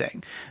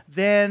everything,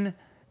 then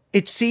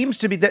it seems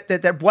to be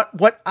that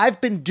what I've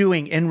been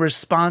doing in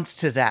response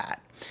to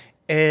that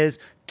is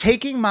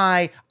taking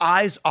my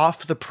eyes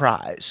off the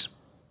prize,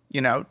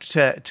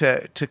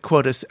 to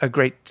quote a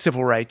great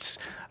civil rights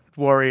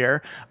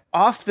warrior,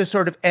 off the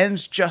sort of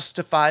ends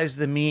justifies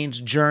the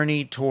means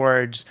journey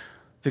towards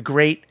the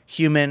great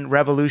human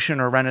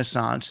revolution or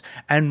renaissance,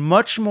 and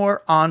much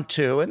more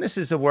onto, and this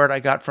is a word I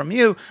got from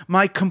you,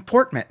 my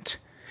comportment.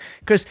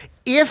 Because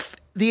if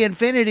the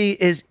infinity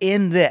is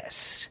in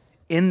this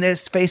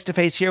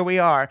face-to-face, here we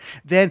are,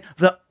 then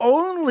the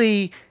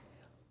only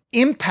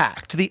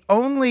impact, the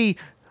only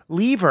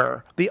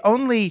lever, the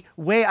only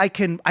way I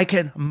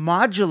can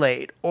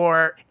modulate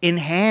or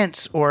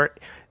enhance or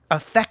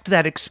affect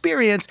that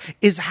experience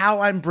is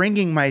how I'm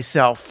bringing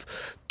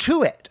myself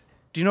to it.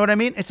 Do you know what I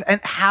mean?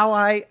 And how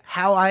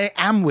I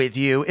am with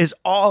you is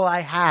all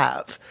I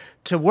have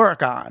to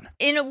work on.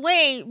 In a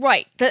way,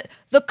 right.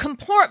 The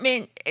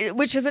comportment,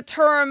 which is a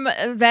term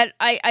that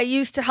I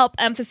use to help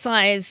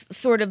emphasize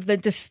sort of the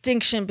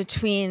distinction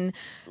between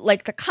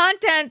like the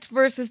content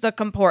versus the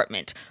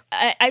comportment.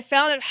 I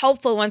found it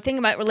helpful when thinking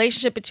about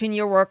relationship between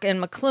your work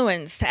and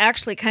McLuhan's to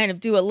actually kind of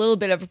do a little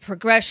bit of a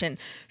progression.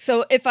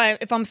 So if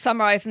I'm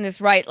summarizing this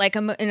right, like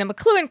in a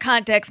McLuhan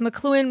context,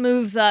 McLuhan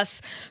moves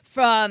us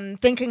from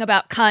thinking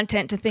about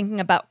content to thinking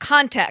about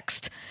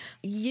context.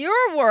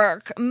 Your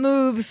work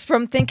moves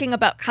from thinking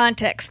about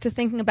context to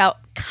thinking about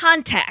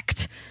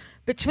contact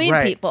between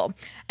Right. people.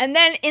 And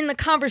then in the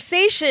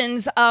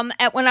conversations,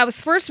 when I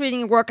was first reading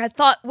your work, I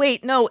thought,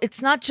 wait, no,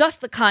 it's not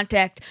just the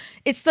contact.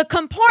 It's the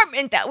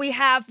comportment that we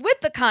have with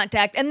the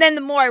contact. And then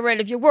the more I read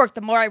of your work,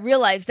 the more I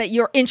realized that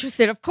you're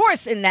interested, of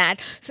course, in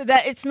that, so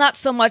that it's not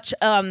so much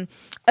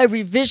a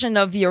revision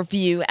of your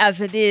view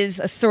as it is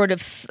a sort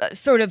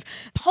of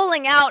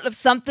pulling out of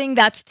something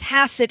that's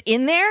tacit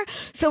in there.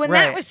 So in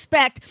that Right.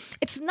 respect,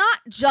 it's not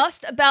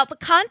just about the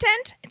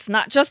content. It's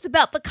not just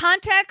about the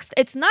context.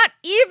 It's not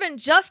even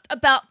just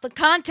about the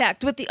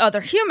contact with the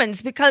other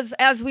humans, because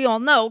as we all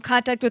know,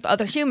 contact with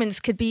other humans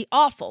could be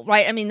awful,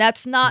 right? I mean,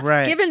 that's not,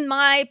 Right. given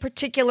my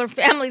particular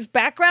family's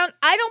background,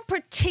 I don't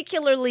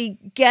particularly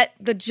get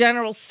the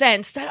general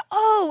sense that,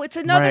 oh, it's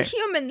another Right.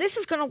 human. This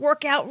is going to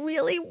work out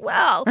really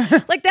well.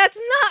 Like, that's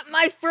not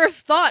my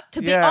first thought,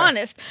 to be Yeah.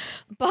 honest.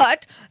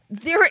 But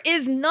there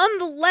is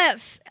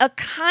nonetheless a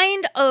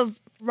kind of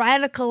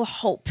radical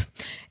hope.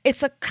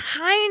 It's a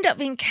kind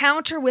of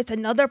encounter with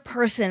another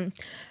person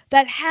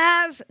that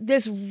has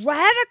this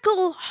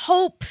radical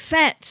hope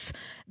sense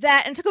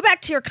that, and to go back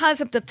to your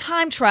concept of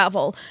time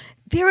travel,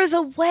 there is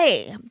a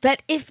way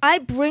that if I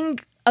bring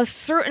a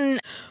certain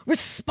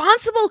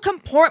responsible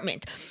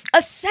comportment,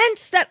 a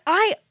sense that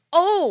I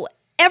owe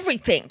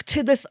everything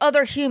to this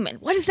other human.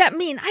 What does that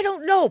mean? I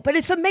don't know, but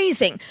it's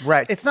amazing.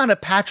 Right. It's not a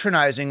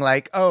patronizing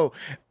like, oh,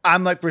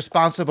 I'm like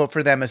responsible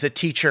for them as a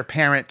teacher,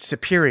 parent,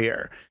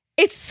 superior.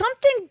 It's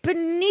something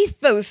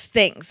beneath those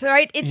things,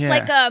 right? It's Yeah.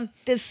 like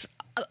this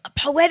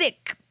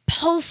poetic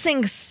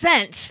pulsing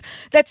sense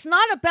that's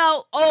not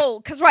about,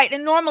 because right,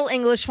 in normal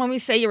English, when we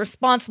say you're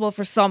responsible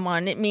for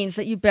someone, it means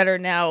that you better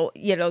now,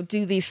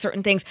 do these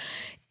certain things.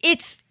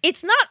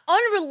 It's not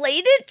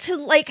unrelated to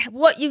like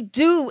what you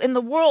do in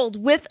the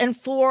world with and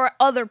for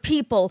other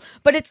people,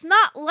 but it's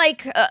not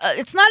like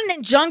it's not an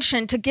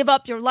injunction to give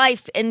up your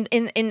life and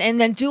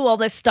then do all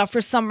this stuff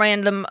for some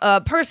random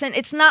person.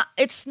 It's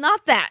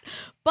not that,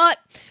 but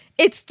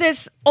it's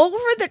this over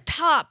the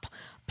top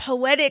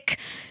poetic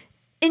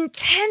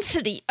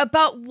intensity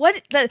about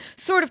what the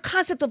sort of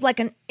concept of like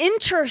an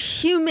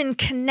interhuman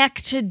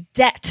connected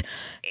debt.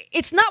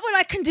 It's not what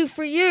I can do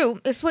for you,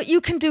 it's what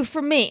you can do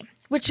for me,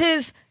 which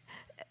is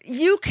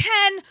you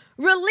can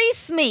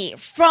release me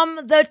from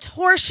the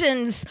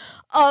torsions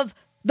of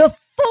the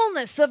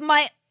fullness of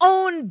my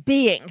own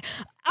being.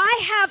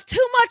 I have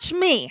too much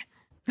me.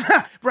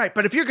 Right,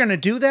 but if you're going to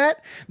do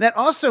that, that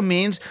also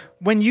means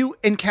when you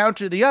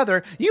encounter the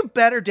other, you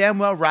better damn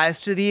well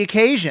rise to the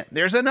occasion.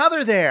 There's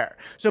another there.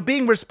 So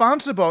being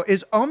responsible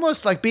is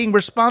almost like being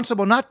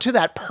responsible not to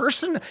that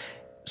person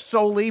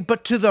solely,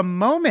 but to the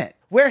moment.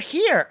 We're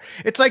here.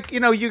 It's like,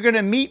 you're going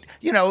to meet,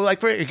 you're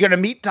going to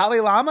meet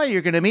Dalai Lama,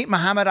 you're going to meet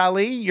Muhammad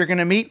Ali, you're going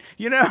to meet,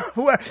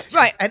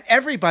 Right. And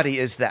everybody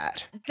is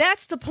that.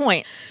 That's the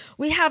point.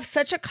 We have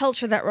such a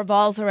culture that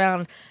revolves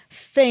around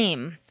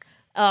fame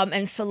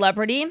and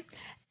celebrity.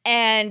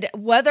 And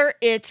whether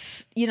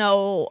it's,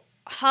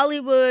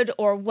 Hollywood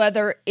or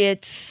whether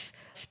it's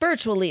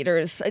spiritual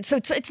leaders. So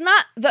it's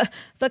not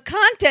the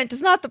content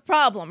is not the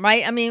problem,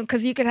 right? I mean,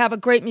 because you could have a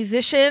great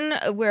musician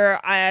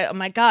where oh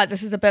my God,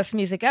 this is the best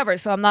music ever.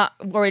 So I'm not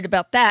worried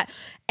about that.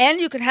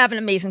 And you could have an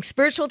amazing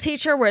spiritual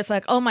teacher where it's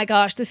like, oh my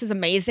gosh, this is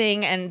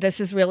amazing. And this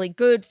is really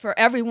good for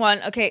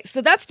everyone. Okay.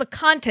 So that's the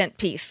content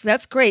piece.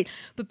 That's great.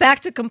 But back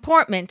to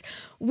comportment,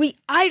 we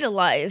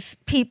idolize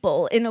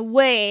people in a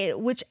way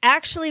which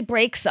actually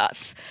breaks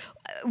us.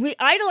 We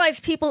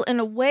idolize people in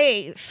a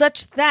way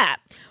such that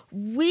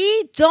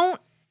we don't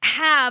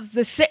have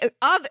the same.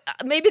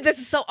 Maybe this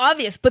is so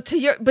obvious, but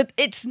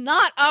it's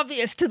not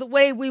obvious to the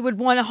way we would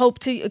want to hope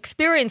to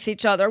experience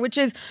each other, which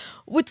is,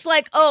 it's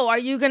like, oh, are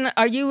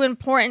you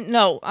important?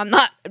 No, I'm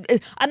not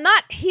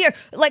here.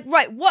 Like,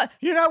 right, what?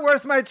 You're not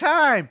worth my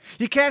time.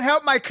 You can't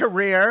help my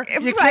career.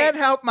 You can't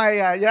help my,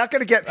 you're not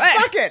going to get,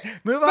 fuck it.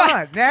 Move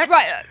on. Next.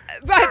 Right.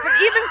 But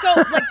even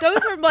go, like,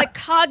 those are like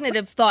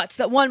cognitive thoughts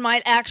that one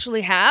might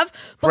actually have,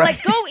 but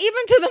like go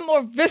even to the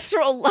more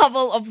visceral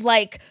level of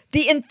like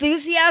the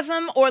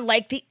enthusiasm or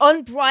like the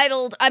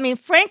unbridled, I mean,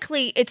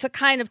 frankly, it's a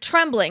kind of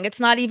trembling.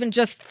 It's not even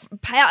just,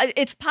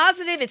 it's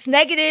positive, it's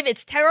negative,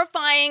 it's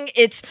terrifying.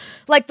 It's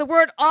like the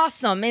word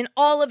awesome in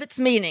all of its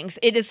meanings.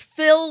 It is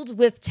filled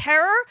with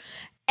terror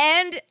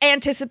and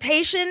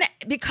anticipation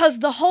because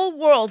the whole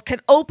world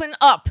can open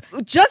up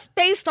just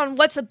based on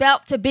what's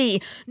about to be,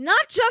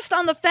 not just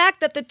on the fact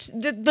that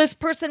this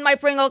person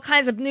might bring all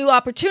kinds of new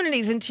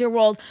opportunities into your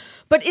world,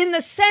 but in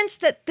the sense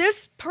that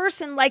this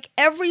person, like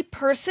every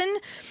person,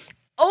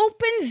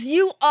 opens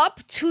you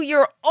up to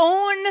your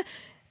own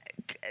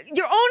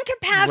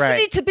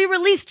capacity to be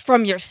released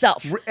from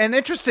yourself. And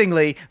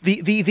interestingly,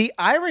 the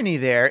irony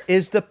there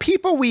is the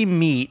people we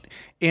meet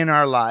in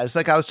our lives,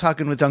 like I was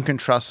talking with Duncan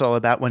Trussell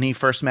about when he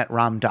first met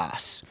Ram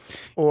Dass,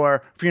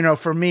 or,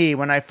 for me,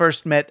 when I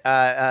first met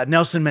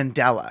Nelson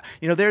Mandela,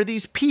 there are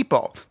these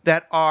people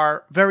that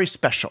are very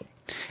special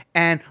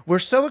and we're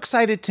so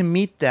excited to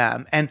meet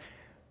them.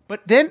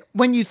 But then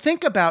when you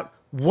think about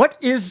what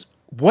is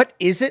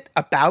it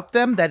about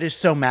them that is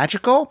so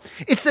magical?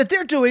 It's that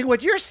they're doing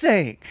what you're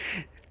saying.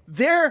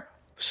 They're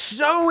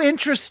so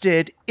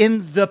interested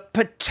in the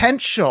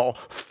potential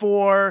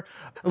for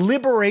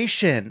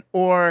liberation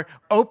or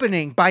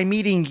opening by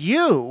meeting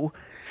you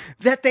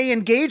that they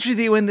engage with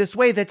you in this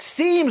way that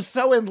seems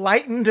so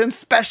enlightened and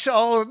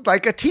special,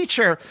 like a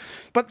teacher,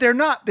 but they're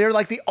not. They're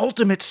like the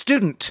ultimate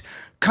student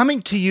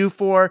coming to you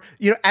for,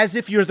 as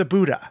if you're the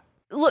Buddha.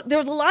 Look,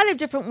 there's a lot of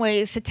different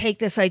ways to take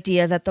this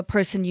idea that the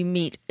person you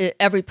meet,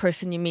 every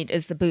person you meet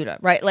is the Buddha,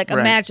 right? Like,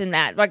 imagine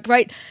that, like,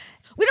 right?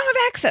 We don't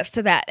have access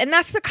to that. And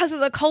that's because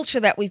of the culture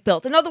that we've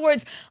built. In other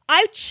words,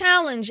 I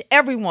challenge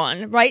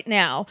everyone right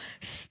now,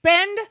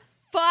 spend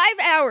 5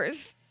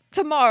 hours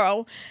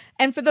tomorrow.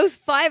 And for those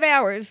 5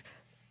 hours,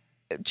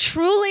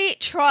 truly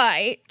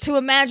try to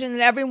imagine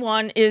that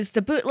everyone is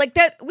the Buddha. Like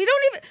that, we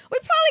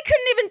probably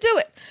couldn't even do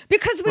it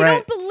because we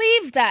don't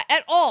believe that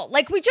at all.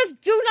 Like we just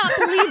do not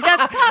believe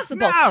that's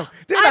possible. No,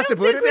 they're not the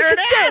Buddha. They're an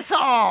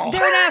asshole.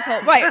 They're an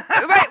asshole. Right.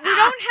 We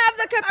don't have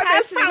the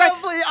capacity. They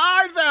probably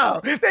are,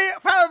 though. They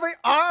probably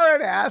are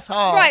an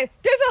asshole. Right.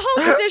 There's a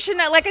whole tradition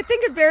that, like, I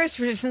think in various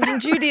traditions,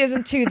 in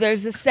Judaism too,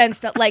 there's this sense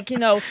that, like,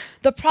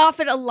 the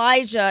prophet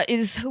Elijah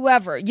is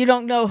whoever. You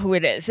don't know who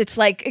it is. It's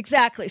like,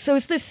 exactly. So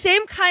it's the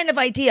same kind of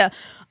idea.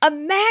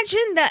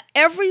 Imagine that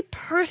every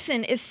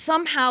person is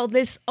somehow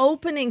this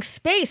opening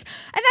space.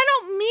 And I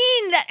don't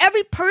mean that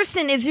every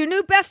person is your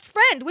new best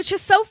friend, which is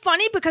so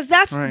funny because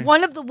that's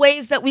one of the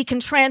ways that we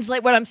can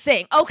translate what I'm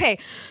saying. Okay,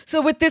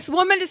 so what this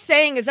woman is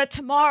saying is that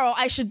tomorrow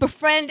I should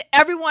befriend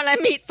everyone I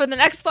meet for the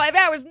next 5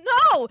 hours.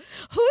 No!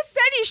 Who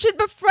said you should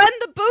befriend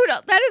the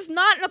Buddha? That is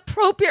not an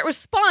appropriate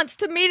response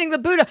to meeting the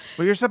Buddha.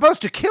 Well, you're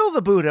supposed to kill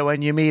the Buddha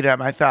when you meet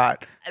him, I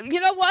thought.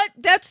 You know what?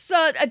 That's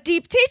a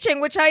deep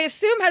teaching, which I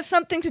assume has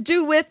something to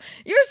do with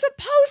you're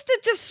supposed to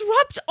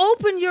disrupt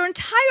open. Your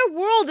entire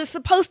world is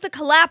supposed to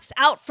collapse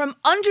out from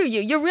under you.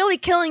 You're really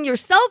killing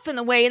yourself in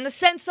a way, in the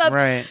sense of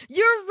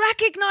you're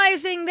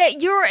recognizing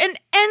that you're an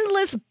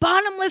endless,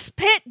 bottomless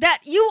pit, that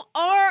you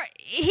are,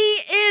 he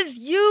is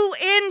you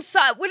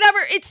inside, whatever.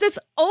 It's this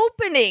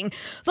opening.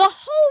 The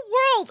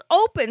whole world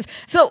opens.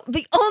 So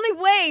the only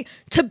way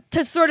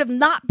to sort of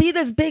not be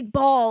this big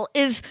ball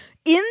is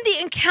in the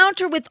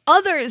encounter with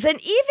others,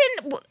 and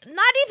even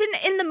not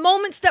even in the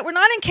moments that we're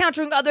not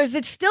encountering others,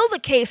 it's still the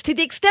case to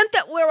the extent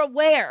that we're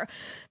aware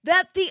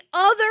that the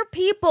other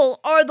people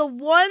are the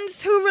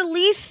ones who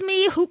release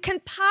me, who can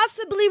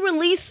possibly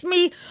release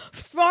me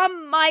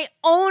from my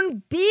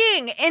own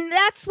being. And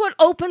that's what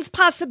opens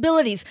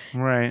possibilities.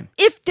 Right.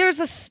 If there's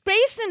a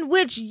space in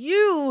which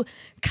you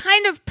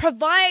kind of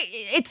provide,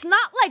 it's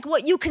not like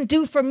what you can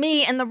do for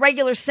me in the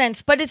regular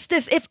sense, but it's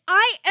this: if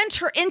I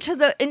enter into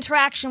the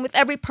interaction with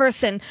every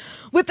person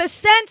with a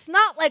sense,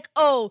 not like,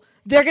 oh,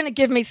 they're going to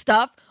give me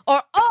stuff,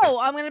 or, oh,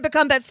 I'm going to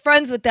become best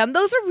friends with them.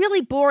 Those are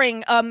really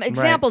boring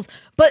examples. Right.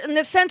 But in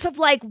the sense of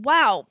like,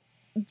 wow,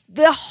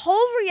 the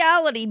whole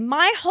reality,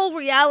 my whole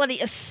reality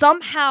is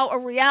somehow a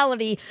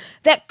reality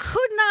that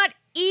could not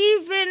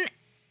even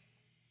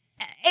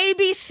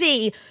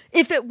ABC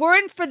if it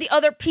weren't for the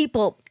other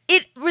people.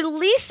 It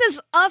releases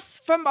us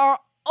from our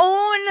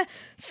own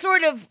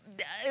sort of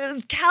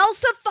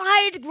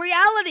calcified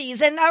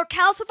realities and our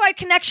calcified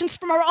connections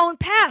from our own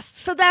past.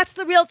 So that's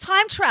the real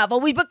time travel.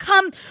 We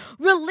become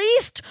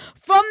released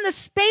from the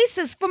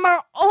spaces, from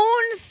our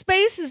own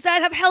spaces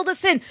that have held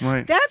us in.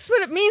 Right. That's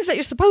what it means that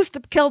you're supposed to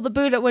kill the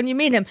Buddha when you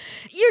meet him.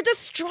 You're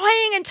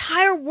destroying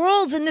entire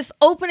worlds in this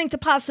opening to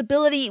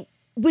possibility,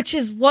 which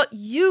is what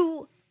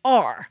you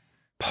are.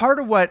 Part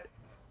of what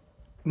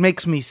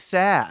makes me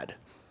sad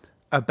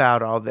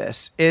about all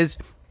this is,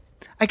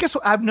 I guess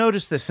I've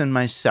noticed this in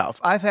myself.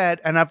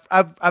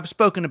 I've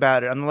spoken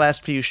about it on the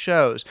last few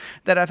shows,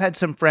 that I've had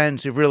some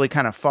friends who've really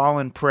kind of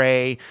fallen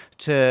prey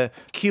to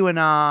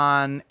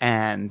QAnon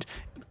and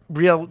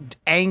real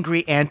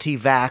angry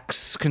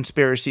anti-vax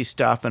conspiracy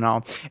stuff and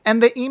all.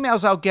 And the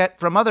emails I'll get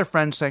from other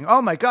friends saying,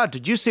 oh my God,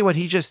 did you see what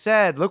he just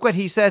said? Look what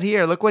he said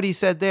here. Look what he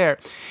said there.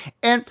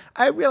 And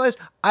I realized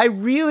I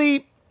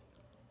really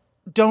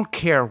don't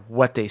care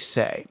what they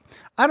say.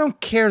 I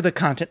don't care the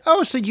content.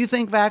 Oh, so you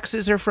think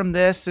vaxes are from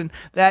this and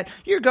that?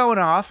 You're going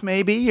off,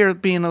 maybe. You're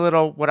being a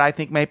little, what I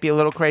think might be a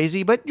little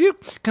crazy, but you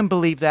can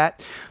believe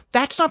that.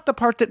 That's not the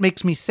part that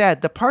makes me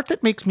sad. The part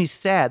that makes me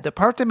sad, the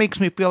part that makes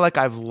me feel like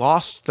I've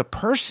lost the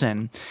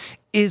person,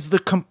 is the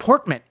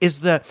comportment, is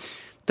the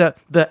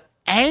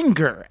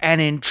anger and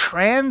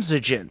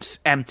intransigence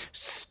and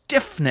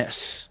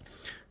stiffness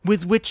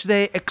with which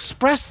they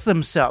express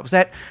themselves,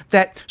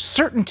 that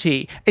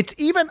certainty. It's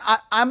even,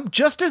 I'm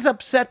just as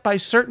upset by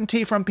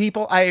certainty from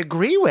people I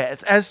agree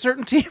with as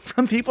certainty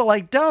from people I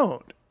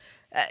don't.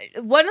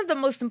 One of the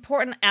most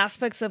important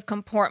aspects of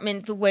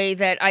comportment, the way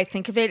that I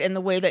think of it and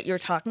the way that you're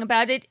talking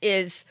about it,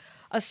 is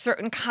a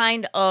certain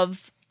kind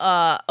of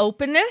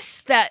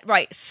openness that,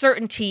 right,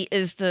 certainty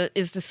is the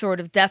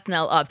sort of death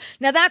knell of.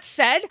 Now, that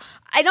said,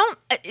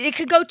 it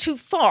could go too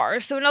far.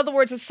 So in other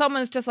words, if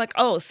someone's just like,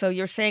 oh, so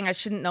you're saying I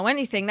shouldn't know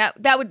anything,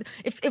 that would,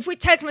 if we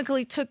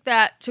technically took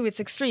that to its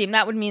extreme,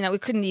 that would mean that we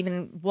couldn't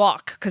even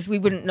walk because we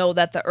wouldn't know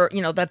that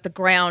that the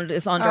ground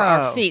is under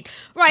our feet.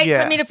 Right. Yeah.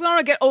 So I mean, if we want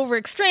to get over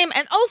extreme,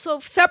 and also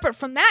separate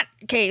from that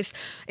case,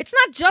 it's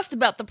not just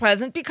about the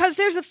present, because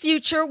there's a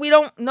future. We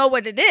don't know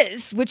what it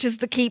is, which is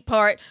the key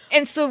part.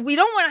 And so we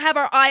don't want to have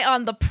our eye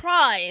on the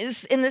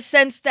prize, in the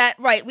sense that,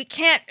 right, we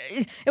can't,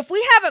 if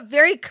we have a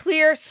very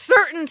clear,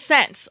 certain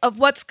sense of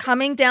what's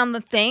coming down the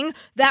thing,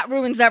 that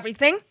ruins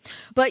everything.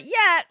 But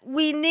yet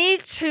we need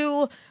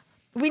to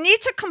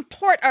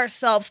comport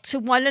ourselves to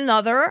one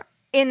another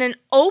in an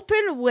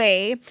open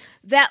way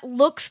that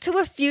looks to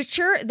a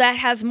future that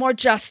has more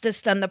justice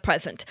than the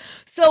present.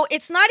 So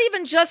it's not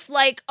even just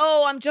like,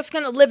 oh, I'm just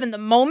going to live in the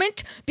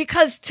moment,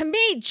 because to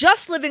me,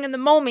 just living in the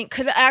moment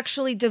could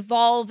actually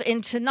devolve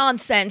into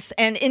nonsense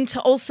and into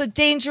also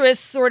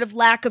dangerous sort of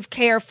lack of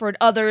care for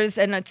others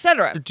and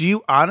etc. Do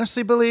you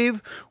honestly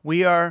believe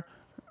we are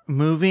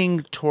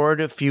moving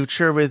toward a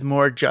future with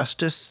more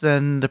justice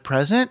than the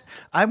present?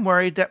 I'm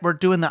worried that we're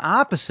doing the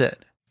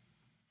opposite.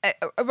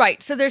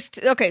 Right. So there's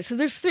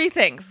three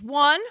things.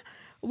 One,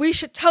 we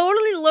should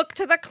totally look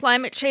to the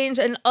climate change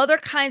and other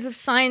kinds of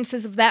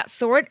sciences of that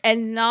sort,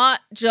 and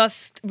not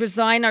just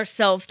resign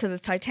ourselves to the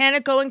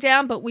Titanic going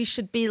down, but we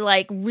should be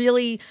like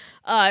really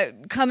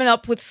coming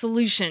up with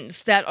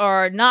solutions that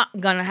are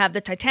not going to have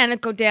the Titanic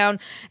go down.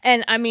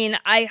 And I mean,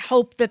 I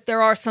hope that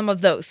there are some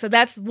of those. So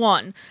that's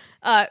one,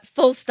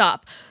 full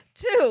stop.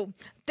 Two,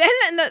 then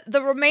in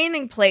the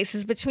remaining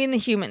places between the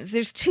humans,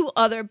 there's two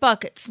other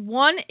buckets.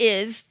 One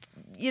is,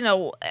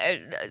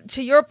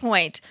 to your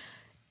point,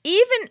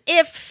 even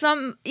if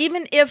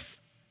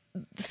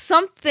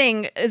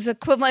something is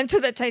equivalent to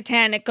the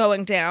Titanic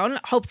going down,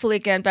 hopefully,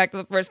 again, back to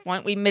the first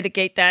point, we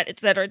mitigate that, et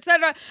cetera, et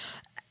cetera.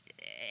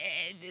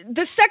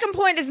 The second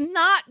point is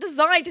not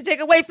designed to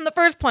take away from the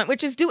first point,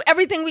 which is do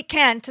everything we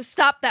can to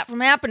stop that from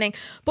happening.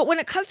 But when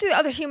it comes to the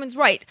other humans,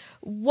 right,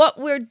 what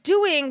we're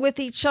doing with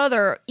each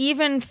other,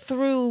 even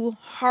through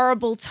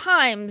horrible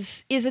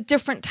times, is a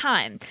different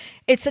time.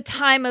 It's a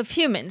time of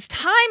humans.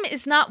 Time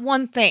is not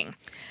one thing.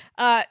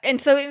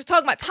 And so you're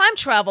talking about time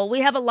travel. We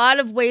have a lot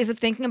of ways of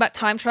thinking about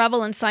time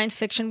travel in science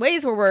fiction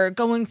ways where we're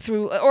going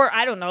through, or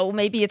I don't know,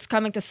 maybe it's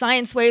coming to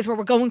science ways where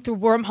we're going through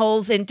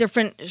wormholes in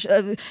different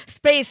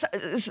space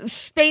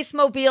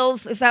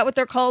mobiles. Is that what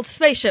they're called?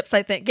 Spaceships,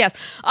 I think. Yes.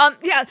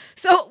 Yeah.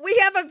 So we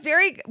have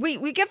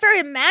we get very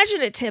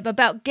imaginative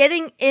about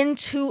getting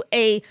into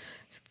a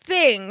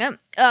thing,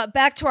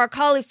 back to our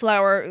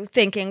cauliflower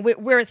thinking.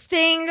 We're a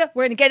thing,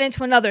 we're going to get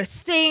into another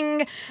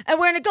thing, and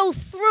we're going to go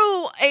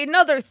through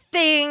another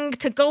thing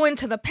to go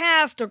into the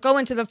past or go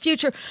into the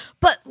future.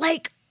 But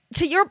like,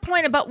 to your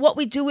point about what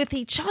we do with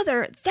each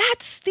other,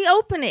 that's the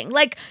opening.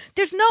 Like,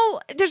 there's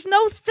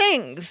no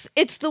things.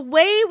 It's the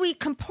way we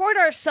comport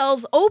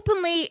ourselves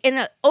openly in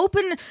an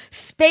open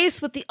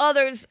space with the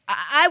others.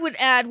 I would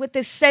add, with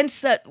this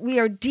sense that we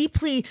are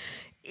deeply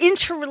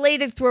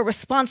interrelated through a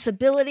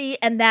responsibility,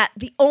 and that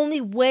the only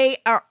way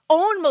our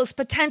own most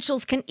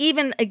potentials can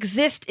even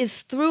exist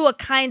is through a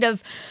kind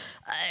of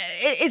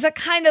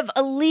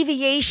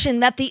alleviation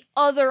that the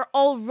other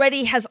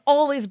already has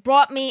always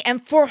brought me,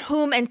 and for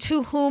whom and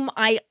to whom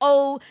I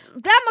owe.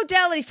 That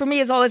modality for me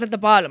is always at the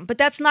bottom, but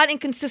that's not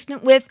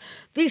inconsistent with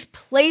these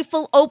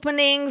playful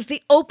openings,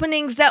 the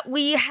openings that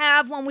we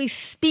have when we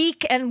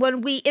speak and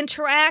when we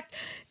interact.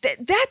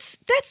 That's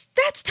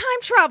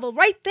time travel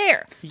right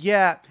there.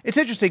 Yeah, it's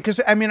interesting because,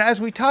 I mean,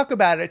 as we talk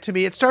about it, to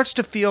me, it starts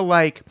to feel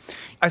like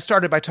I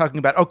started by talking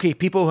about, okay,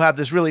 people who have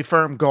this really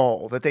firm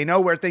goal, that they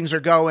know where things are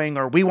going,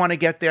 or we want to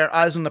get there,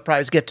 us and the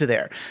prize get to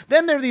there.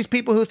 Then there are these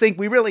people who think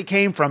we really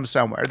came from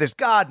somewhere. This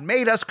God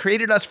made us,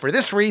 created us for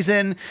this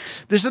reason.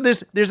 There's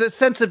a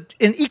sense of,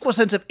 an equal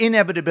sense of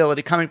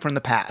inevitability coming from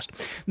the past.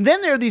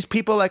 Then there are these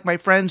people like my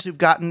friends who've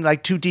gotten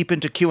like too deep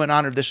into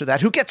QAnon or this or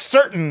that, who get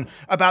certain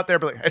about their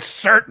belief. It's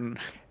certain.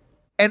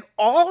 And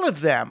all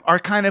of them are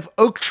kind of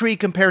Oak Tree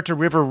compared to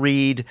River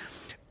Reed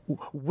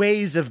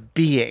ways of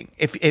being,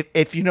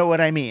 if you know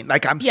what I mean.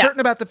 Like, I'm certain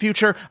about the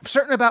future, I'm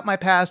certain about my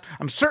past,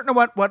 I'm certain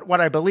of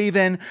what I believe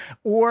in,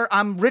 or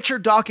I'm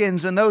Richard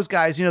Dawkins and those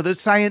guys, you know, the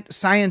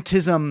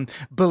scientism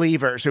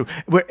believers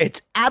where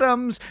it's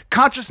atoms,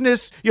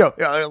 consciousness,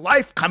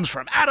 life comes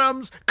from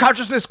atoms,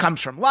 consciousness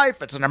comes from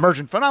life, it's an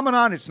emergent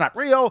phenomenon, it's not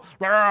real,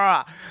 blah, blah,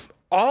 blah.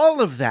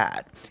 All of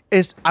that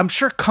is, I'm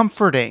sure,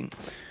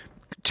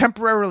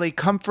 temporarily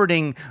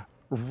comforting,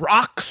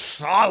 rock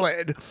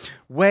solid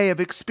way of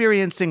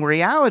experiencing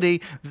reality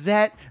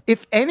that,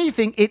 if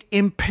anything, it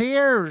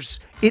impedes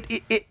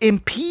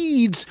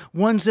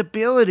one's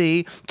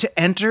ability to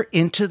enter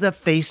into the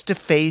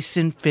face-to-face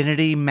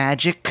infinity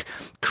magic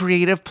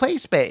creative play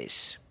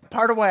space.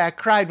 Part of why I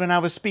cried when I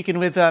was speaking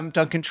with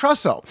Duncan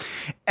Trussell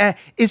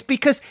is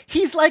because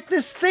he's like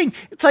this thing.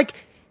 It's like,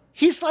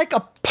 he's like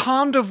a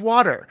pond of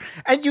water,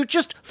 and you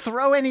just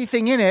throw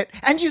anything in it,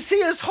 and you see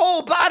his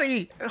whole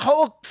body,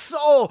 whole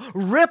soul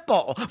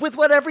ripple with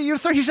whatever you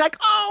throw. He's like,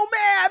 oh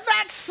man,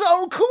 that's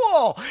so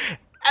cool.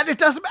 And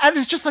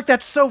it's just like,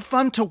 that's so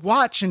fun to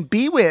watch and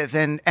be with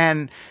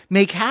and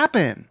make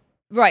happen.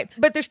 Right.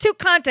 But there's two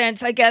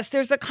contents, I guess.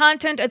 There's a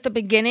content at the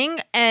beginning,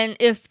 and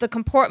if the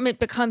comportment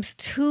becomes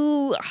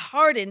too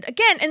hardened,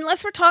 again,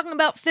 unless we're talking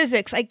about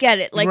physics, I get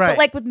it. Like, right. But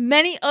like with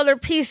many other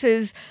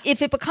pieces,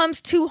 if it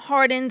becomes too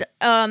hardened,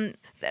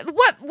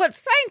 what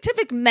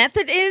scientific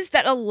method is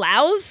that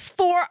allows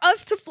for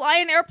us to fly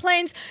in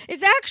airplanes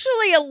is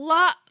actually a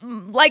lot,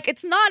 like,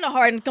 it's not a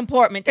hardened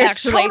comportment,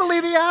 actually. It's totally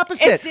the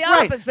opposite. It's the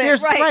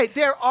opposite, right.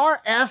 There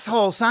are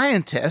asshole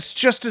scientists,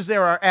 just as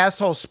there are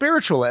asshole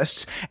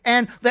spiritualists,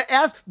 and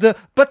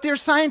but there's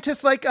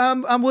scientists like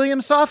William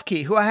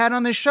Sofke, who I had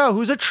on this show,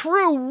 who's a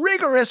true,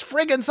 rigorous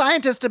friggin'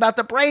 scientist about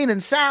the brain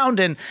and sound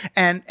and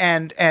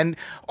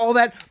all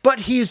that,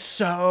 but he's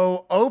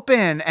so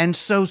open and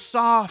so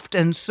soft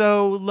and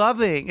so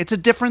loving. It's a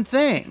different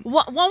thing.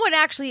 One would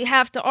actually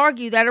have to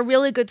argue that a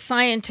really good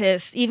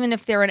scientist, even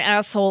if they're an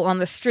asshole on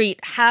the street,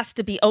 has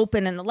to be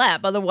open in the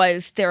lab.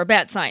 Otherwise, they're a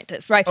bad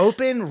scientist, right?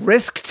 Open,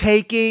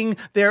 risk-taking.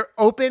 They're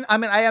open. I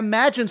mean, I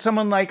imagine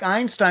someone like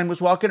Einstein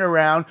was walking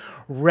around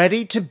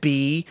ready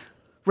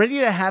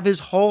to have his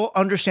whole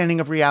understanding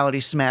of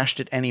reality smashed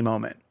at any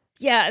moment.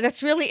 Yeah,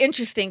 that's really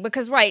interesting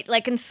because, right,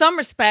 like in some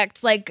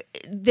respects, like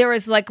there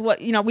is like what,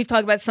 we've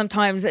talked about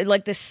sometimes,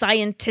 like this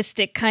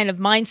scientistic kind of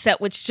mindset,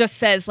 which just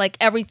says like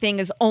everything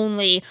is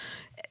only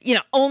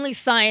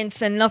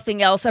science and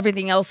nothing else.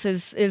 Everything else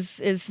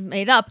is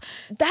made up.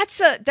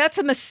 That's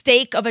a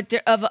mistake of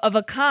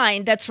a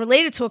kind that's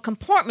related to a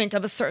comportment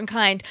of a certain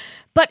kind.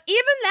 But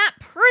even that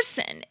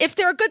person, if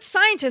they're a good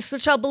scientist,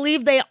 which I'll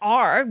believe they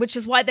are, which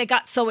is why they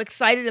got so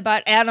excited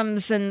about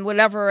atoms and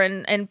whatever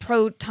and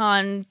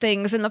proton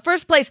things in the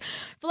first place,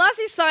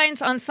 philosophy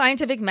science on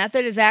scientific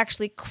method is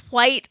actually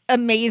quite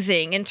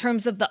amazing in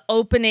terms of the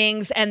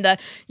openings and the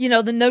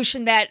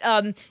notion that,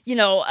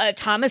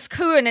 Thomas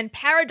Kuhn and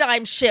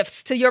paradigm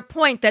shifts, to your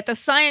point, that the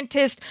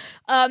scientist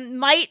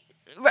might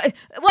Right.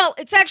 Well,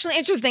 it's actually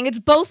interesting. It's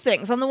both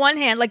things. On the one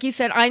hand, like you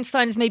said,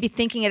 Einstein is maybe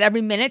thinking at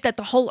every minute that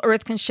the whole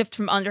earth can shift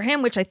from under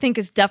him, which I think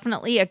is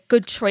definitely a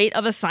good trait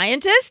of a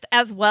scientist,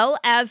 as well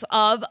as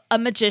of a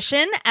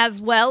magician,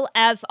 as well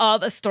as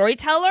of a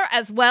storyteller,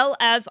 as well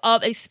as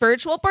of a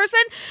spiritual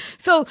person.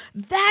 So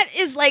that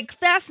is like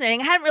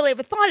fascinating. I hadn't really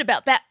ever thought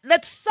about that.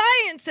 That's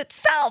science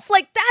itself.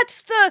 Like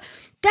that's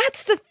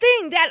the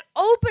thing, that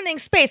opening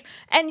space.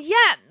 And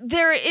yet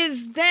there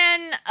is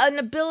then an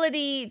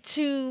ability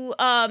to,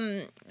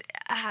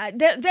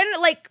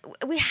 then like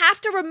we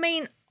have to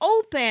remain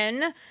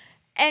open,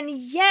 and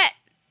yet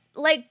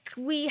like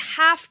we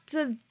have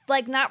to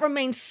like not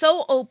remain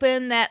so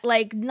open that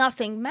like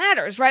nothing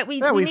matters, right? We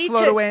need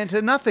float to, away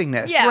into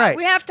nothingness. Yeah, right.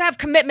 We have to have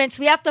commitments.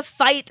 We have to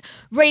fight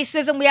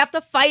racism. We have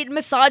to fight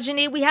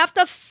misogyny. We have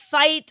to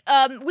fight.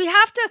 We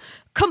have to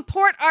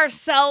comport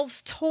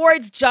ourselves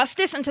towards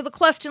justice. And to the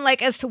question,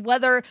 like as to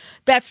whether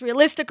that's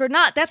realistic or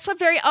not, that's a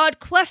very odd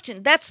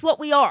question. That's what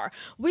we are.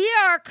 We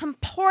are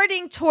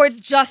comporting towards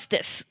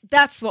justice.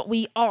 That's what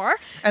we are.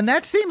 And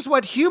that seems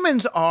what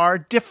humans are,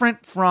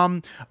 different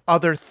from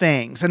other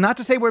things. And not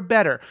to say we're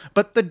better,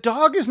 but the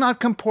dog is not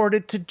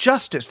comported to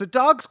justice. The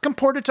dog's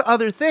comported to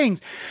other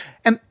things.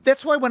 And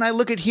that's why when I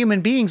look at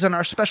human beings and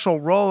our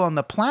special role on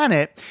the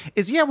planet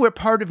is, yeah, we're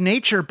part of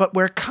nature, but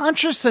we're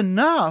conscious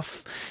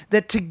enough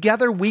that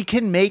together we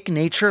can make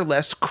nature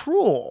less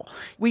cruel.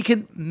 We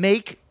can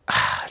make,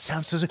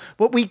 sounds so,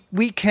 but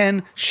we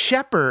can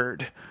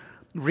shepherd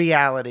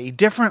reality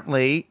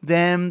differently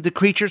than the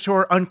creatures who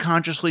are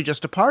unconsciously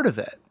just a part of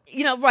it.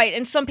 You know, right.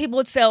 And some people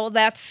would say, well,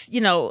 that's, you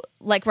know,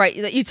 like,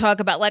 right, that you talk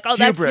about, like, oh,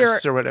 that's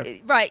hubris your, or whatever.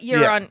 Right.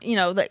 You're on, you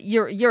know, that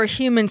you're a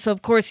human. So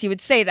of course you would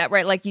say that,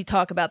 right? Like you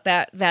talk about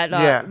that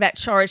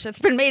charge that's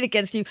been made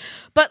against you.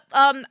 But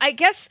I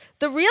guess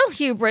the real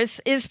hubris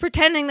is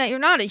pretending that you're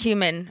not a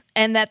human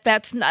and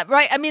that's not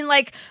right. I mean,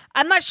 like,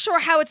 I'm not sure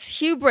how it's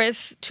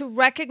hubris to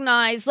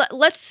recognize,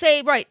 let's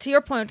say, right, to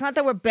your point, it's not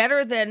that we're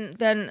better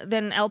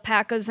than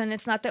alpacas, and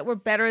it's not that we're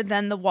better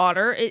than the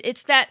water.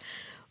 It's that,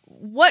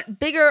 what's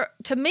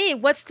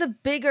the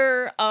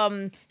bigger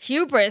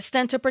hubris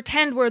than to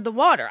pretend we're the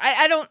water?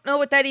 I don't know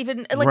what that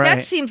even, like, right.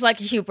 That seems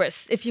like a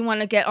hubris if you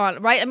want to get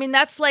on, right? I mean,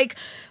 that's like,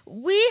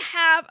 we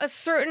have a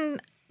certain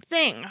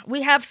thing.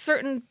 We have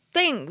certain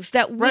things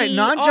that we right,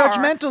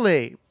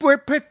 non-judgmentally. We're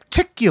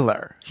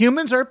particular.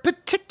 Humans are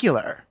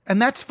particular,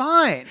 and that's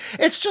fine.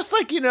 It's just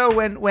like, you know,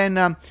 when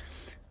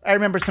I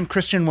remember some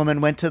Christian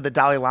woman went to the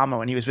Dalai Lama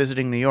when he was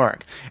visiting New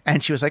York,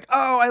 and she was like,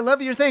 oh, I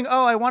love your thing.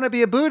 Oh, I want to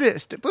be a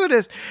Buddhist.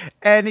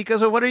 And he goes,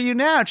 well, what are you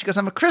now? And she goes,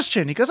 I'm a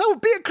Christian. He goes, oh,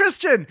 be a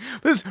Christian.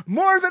 There's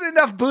more than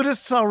enough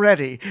Buddhists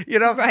already, you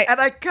know? Right. And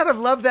I kind of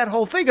love that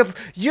whole thing of,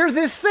 you're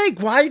this thing.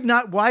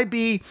 Why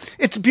be,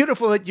 it's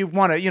beautiful that you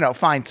want to, you know,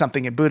 find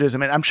something in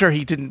Buddhism. And I'm sure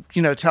he didn't,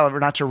 you know, tell her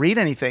not to read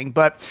anything,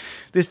 but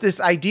this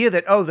idea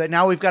that, oh, that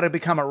now we've got to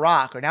become a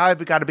rock, or now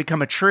I've got to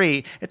become a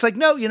tree. It's like,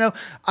 no, you know,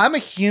 I'm a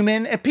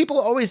human, and people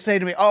always say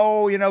to me,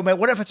 oh, you know,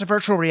 what if it's a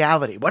virtual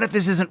reality? What if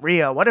this isn't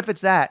real? What if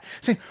it's that?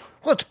 Say,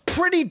 well, it's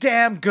pretty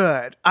damn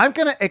good. I'm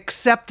going to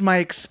accept my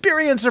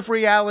experience of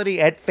reality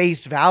at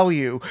face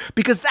value,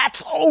 because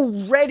that's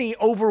already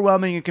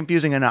overwhelming and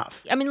confusing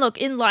enough. I mean, look,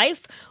 in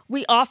life,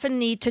 we often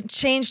need to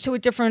change to a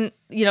different,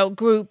 you know,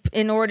 group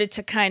in order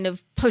to kind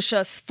of push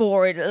us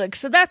forward. Like,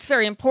 so that's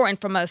very important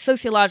from a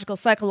sociological,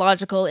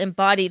 psychological,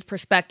 embodied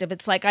perspective.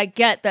 It's like, I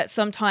get that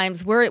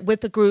sometimes we're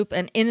with a group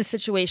and in a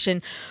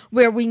situation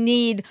where we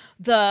need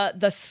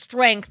the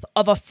strength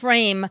of a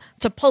frame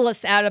to pull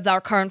us out of our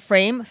current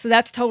frame. So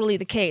that's totally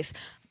the case.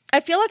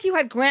 I feel like you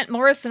had Grant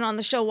Morrison on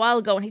the show a while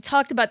ago, and he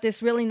talked about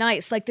this really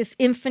nice, like this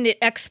infinite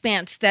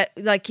expanse that,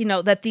 like, you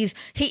know, that these,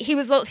 he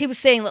was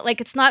saying that, like,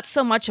 it's not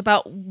so much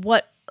about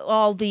what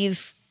all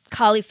these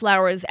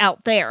cauliflowers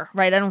out there,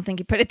 right? I don't think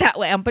he put it that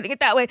way. I'm putting it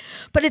that way.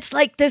 But it's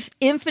like this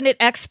infinite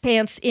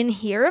expanse in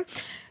here.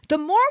 The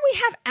more we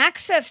have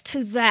access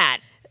to that,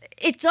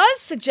 it does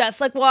suggest,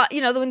 like, well,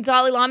 you know, when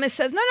Dalai Lama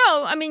says,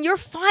 no, I mean, you're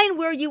fine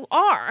where you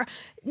are.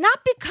 Not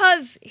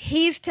because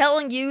he's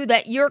telling you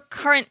that your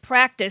current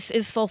practice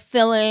is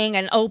fulfilling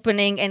and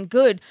opening and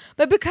good,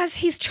 but because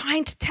he's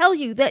trying to tell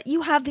you that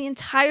you have the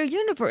entire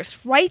universe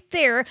right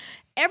there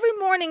every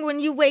morning when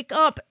you wake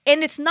up.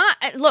 And it's not,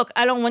 look,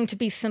 I don't want to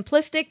be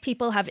simplistic.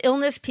 People have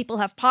illness, people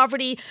have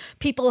poverty,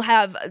 people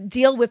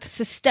deal with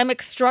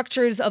systemic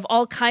structures of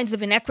all kinds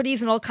of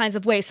inequities in all kinds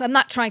of ways. So I'm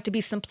not trying to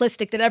be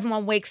simplistic that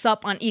everyone wakes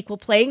up on equal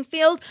playing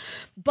field.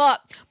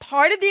 But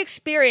part of the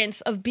experience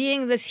of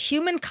being this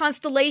human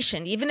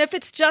constellation, even if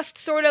it's just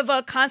sort of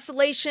a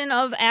constellation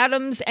of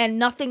atoms and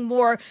nothing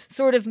more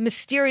sort of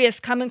mysterious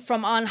coming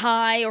from on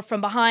high or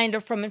from behind or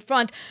from in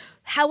front,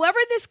 however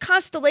this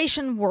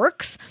constellation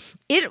works,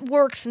 it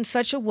works in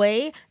such a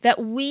way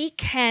that we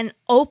can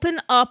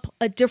open up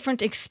a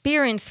different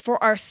experience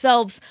for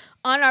ourselves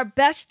on our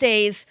best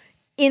days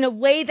in a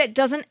way that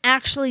doesn't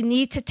actually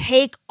need to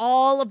take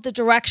all of the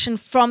direction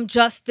from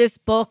just this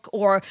book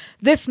or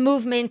this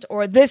movement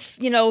or this,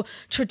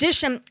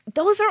 tradition.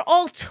 Those are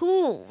all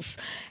tools.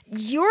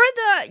 You're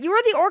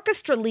the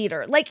orchestra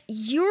leader. Like,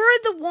 you're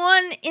the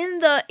one in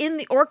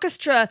the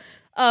orchestra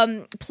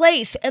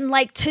place, and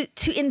like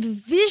to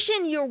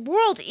envision your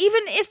world,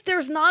 even if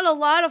there's not a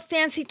lot of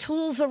fancy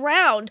tools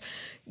around.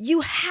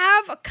 You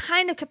have a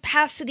kind of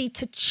capacity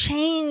to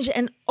change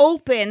and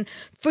open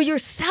for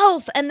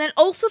yourself and then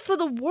also for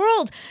the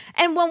world.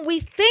 And when we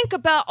think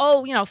about,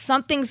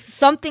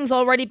 something's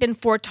already been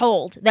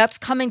foretold, that's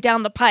coming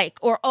down the pike,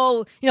 or,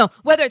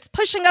 whether it's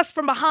pushing us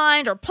from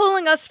behind or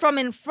pulling us from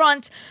in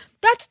front,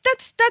 that's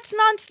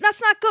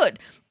not good.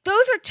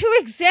 Those are two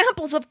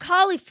examples of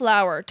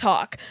cauliflower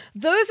talk.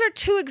 Those are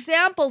two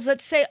examples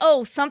that say,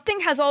 something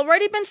has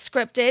already been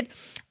scripted.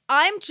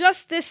 I'm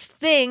just this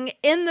thing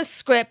in the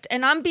script,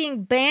 and I'm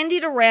being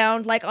bandied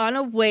around like on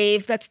a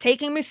wave that's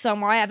taking me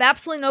somewhere. I have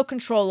absolutely no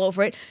control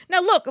over it. Now,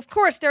 look, of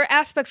course, there are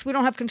aspects we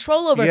don't have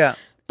control over. Yeah,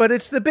 but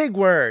it's the big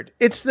word.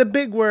 It's the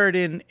big word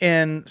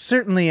in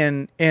certainly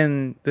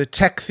in the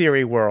tech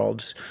theory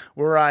worlds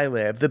where I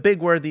live. The big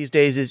word these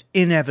days is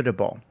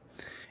inevitable.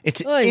 It's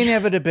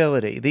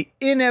inevitability, the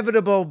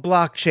inevitable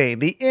blockchain,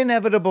 the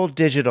inevitable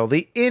digital,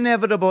 the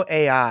inevitable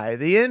AI,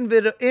 the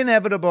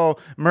inevitable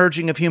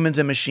merging of humans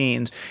and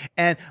machines.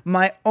 And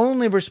my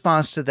only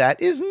response to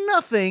that is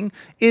nothing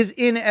is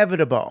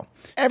inevitable.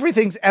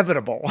 Everything's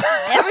evitable.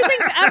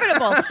 Everything's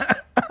evitable.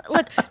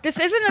 Look, this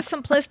isn't a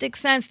simplistic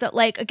sense that,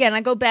 like, again,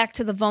 I go back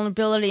to the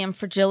vulnerability and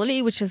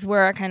fragility, which is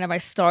where I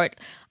start.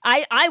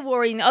 I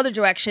worry in the other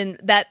direction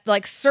that,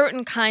 like,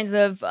 certain kinds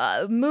of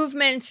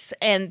movements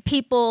and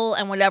people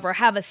and whatever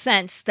have a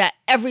sense that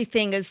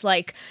everything is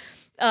like,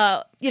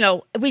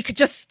 we could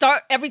just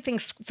start everything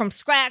from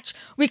scratch.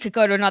 We could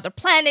go to another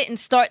planet and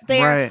start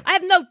there. Right. I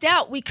have no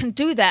doubt we can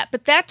do that.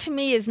 But that, to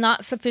me, is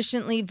not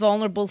sufficiently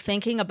vulnerable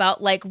thinking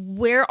about, like,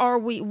 where are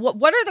we?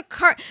 What are the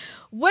current...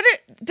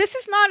 This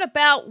is not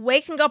about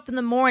waking up in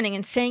the morning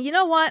and saying, you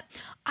know what?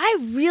 I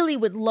really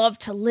would love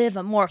to live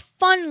a more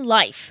fun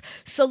life.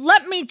 So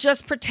let me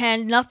just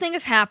pretend nothing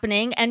is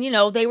happening. And,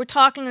 they were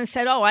talking and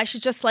said, I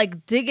should just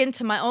like dig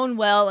into my own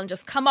well and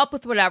just come up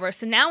with whatever.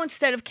 So now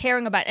instead of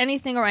caring about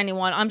anything or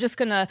anyone, I'm just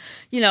going to,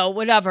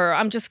 whatever.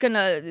 I'm just going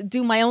to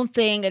do my own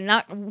thing and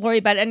not worry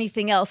about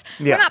anything else.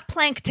 Yeah. We're not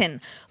plankton.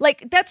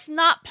 Like, that's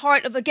not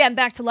part of, again,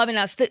 back to loving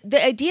us.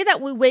 The idea that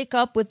we wake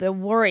up with a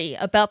worry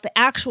about the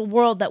actual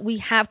world that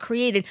we have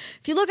created.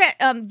 If you look at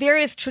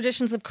various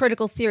traditions of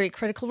critical theory,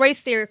 critical race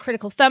theory,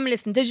 critical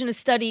feminist, indigenous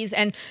studies,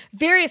 and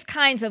various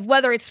kinds of,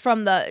 whether it's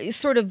from the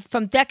sort of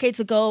from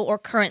decades ago or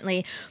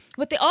currently,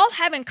 what they all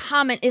have in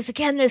common is,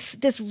 again,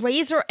 this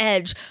razor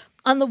edge.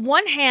 On the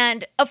one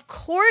hand, of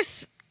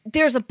course,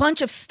 there's a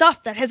bunch of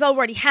stuff that has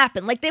already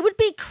happened. Like, they would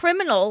be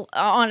criminal,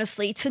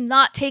 honestly, to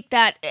not take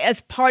that as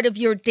part of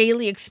your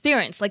daily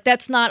experience. Like,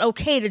 that's not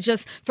okay to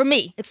just, for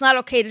me, it's not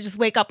okay to just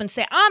wake up and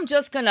say, I'm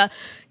just gonna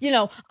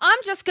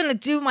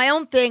do my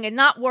own thing and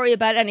not worry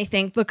about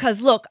anything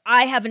because, look,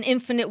 I have an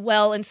infinite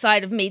well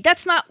inside of me.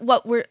 That's not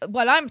what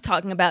I'm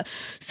talking about.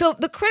 So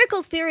the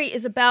critical theory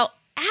is about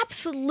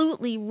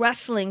absolutely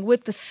wrestling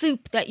with the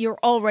soup that you're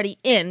already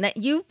in, that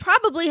you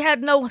probably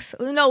had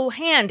no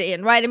hand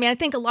in, right? I mean, I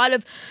think a lot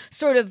of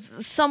sort of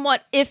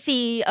somewhat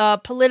iffy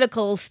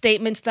political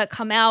statements that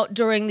come out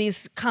during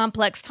these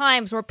complex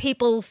times where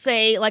people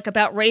say, like,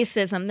 about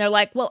racism, they're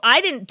like, well,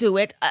 I didn't do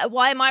it.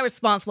 Why am I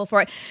responsible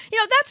for it?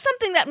 That's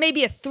something that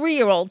maybe a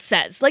 3-year-old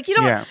says. Like,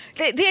 the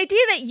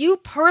idea that you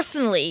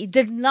personally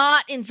did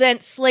not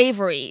invent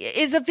slavery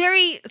is a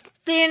very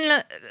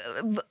thin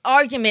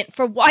argument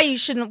for why you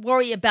shouldn't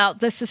worry about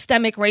the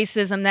systemic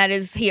racism that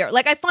is here.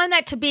 Like, I find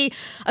that to be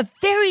a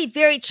very,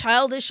 very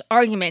childish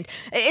argument.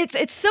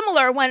 It's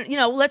similar when,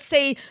 let's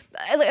say,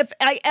 if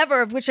I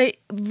ever, which I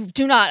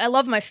do not, I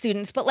love my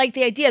students, but like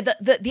the idea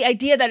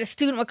that a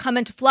student would come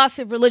into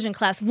philosophy of religion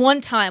class. One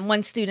time,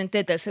 one student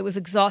did this. It was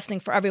exhausting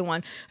for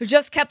everyone, who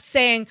just kept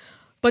saying,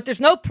 but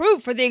there's no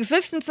proof for the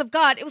existence of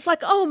God. It was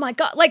like, oh my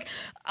God. Like,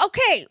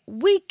 okay,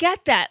 we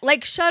get that.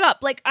 Like, shut up.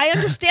 Like, I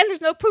understand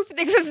there's no proof for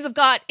the existence of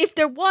God. If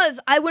there was,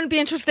 I wouldn't be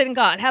interested in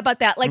God. How about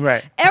that? Like,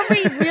 right.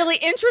 Every really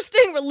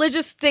interesting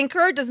religious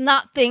thinker does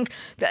not think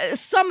that,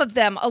 some of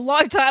them a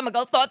long time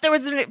ago thought there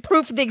was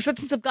proof of the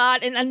existence of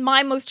God. And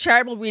my most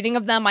charitable reading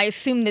of them, I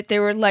assume that they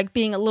were like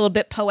being a little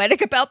bit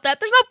poetic about that.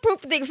 There's no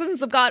proof of the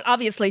existence of God,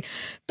 obviously.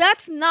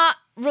 That's not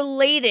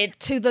related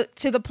to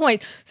the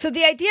point. So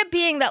the idea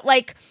being that,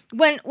 like,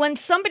 when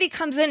somebody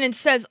comes in and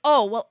says,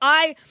 oh, well,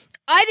 I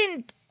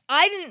didn't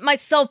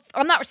myself,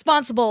 I'm not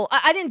responsible.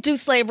 I didn't do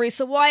slavery,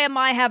 so why am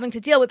I having to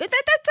deal with it?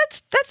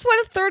 That's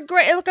what a third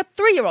grade, like a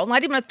 3-year-old,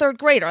 not even a third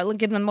grader, I'll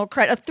give them more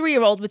credit, a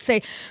 3-year-old would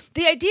say.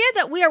 The idea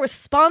that we are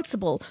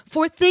responsible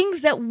for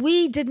things that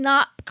we did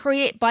not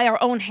create by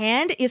our own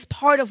hand is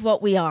part of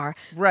what we are.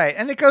 Right,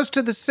 and it goes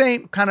to the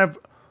same kind of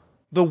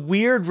the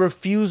weird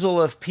refusal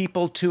of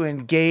people to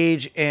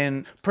engage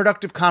in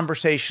productive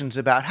conversations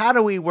about how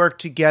do we work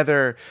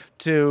together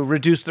to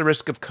reduce the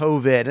risk of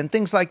COVID and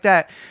things like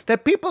that,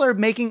 that people are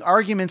making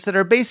arguments that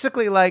are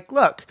basically like,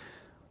 look,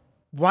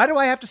 why do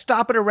I have to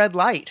stop at a red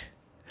light?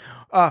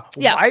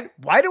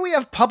 Why do we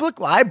have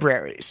public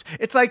libraries?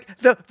 It's like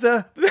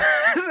the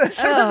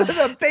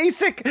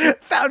basic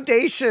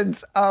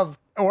foundations of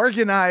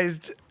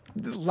organized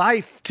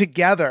life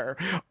together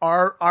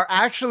are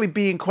actually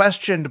being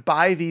questioned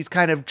by these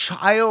kind of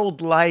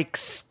childlike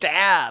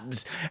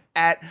stabs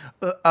at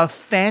a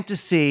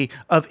fantasy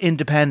of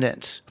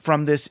independence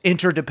from this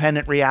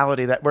interdependent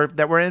reality that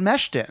we're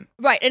enmeshed in.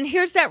 Right. And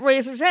here's that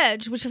razor's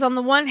edge, which is on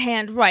the one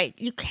hand, right,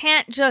 you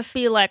can't just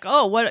be like,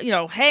 oh, what,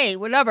 hey,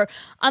 whatever.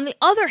 On the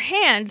other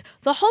hand,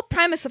 the whole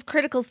premise of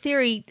critical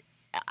theory,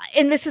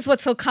 and this is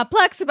what's so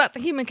complex about the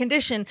human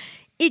condition,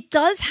 it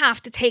does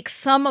have to take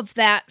some of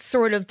that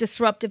sort of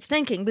disruptive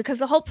thinking, because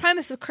the whole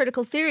premise of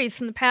critical theories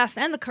from the past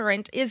and the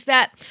current is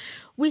that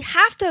we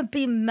have to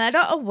be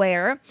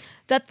meta-aware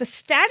that the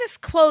status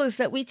quos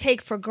that we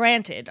take for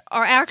granted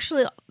are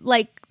actually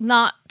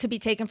not to be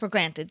taken for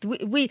granted.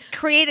 We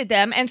created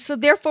them, and so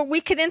therefore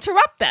we can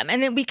interrupt them,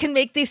 and then we can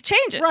make these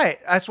changes. Right.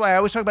 That's why I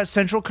always talk about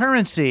central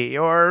currency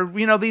or,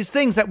 these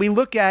things that we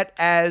look at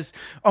as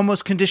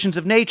almost conditions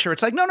of nature.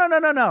 It's like,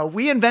 no.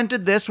 We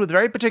invented this with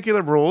very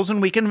particular rules, and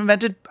we can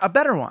invent a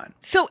better one.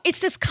 So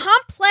it's this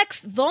complex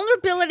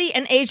vulnerability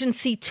and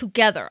agency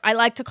together. I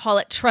like to call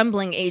it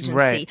trembling agency.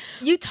 Right.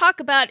 You talk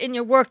about in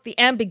your work the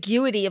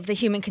ambiguity of the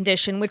human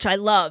condition, which I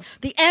love.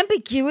 The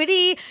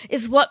ambiguity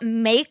is what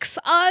makes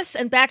us,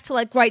 and back to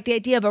the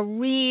idea of a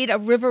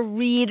river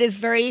reed is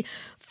very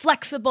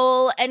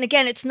flexible. And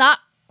again, it's not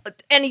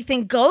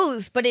anything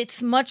goes, but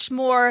it's much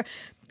more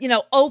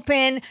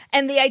open.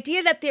 And the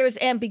idea that there's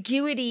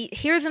ambiguity,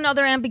 here's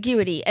another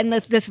ambiguity, and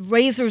this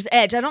razor's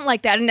edge. I don't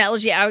like that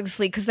analogy,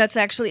 obviously, because that's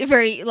actually a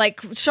very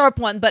sharp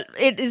one, but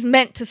it is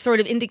meant to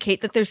sort of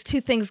indicate that there's two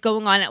things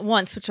going on at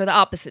once, which are the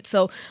opposite.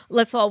 So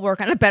let's all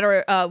work on a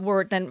better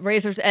word than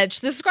razor's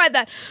edge to describe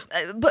that.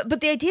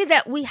 But the idea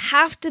that we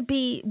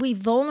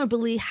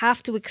vulnerably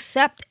have to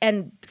accept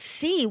and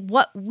see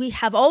what we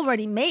have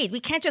already made.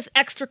 We can't just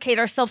extricate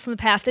ourselves from the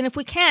past. And if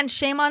we can,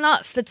 shame on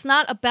us. It's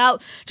not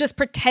about just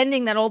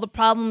pretending that all the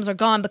problems are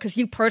gone because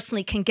you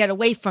personally can get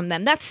away from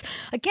them. That's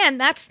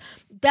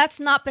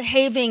not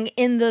behaving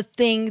in the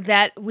thing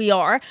that we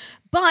are.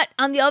 But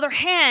on the other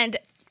hand,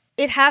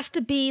 it has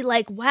to be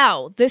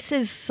wow, this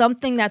is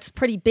something that's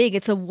pretty big.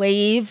 It's a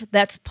wave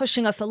that's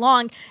pushing us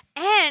along.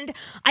 And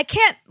I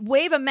can't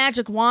wave a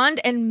magic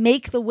wand and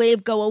make the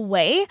wave go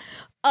away.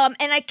 And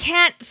I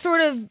can't sort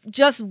of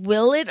just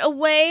will it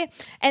away.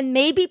 And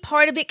maybe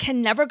part of it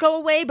can never go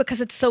away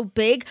because it's so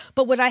big.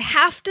 But what I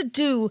have to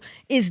do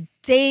is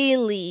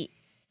daily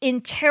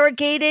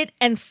interrogate it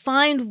and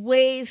find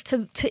ways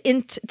to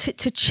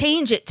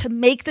change it, to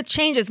make the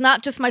changes,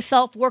 not just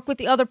myself, work with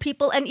the other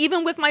people, and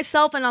even with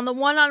myself and on the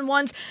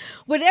one-on-ones,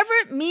 whatever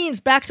it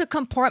means, back to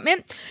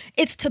comportment,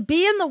 it's to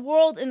be in the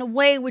world in a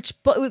way which,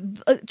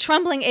 a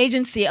trembling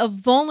agency, a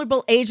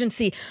vulnerable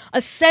agency, a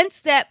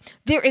sense that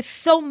there is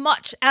so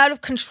much out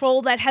of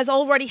control that has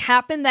already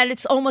happened that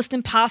it's almost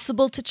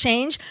impossible to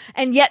change,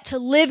 and yet to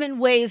live in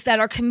ways that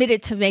are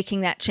committed to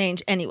making that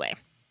change anyway.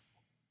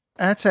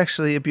 That's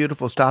actually a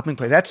beautiful stopping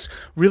point. That's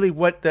really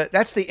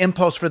that's the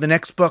impulse for the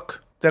next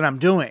book that I'm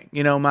doing.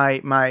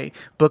 My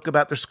book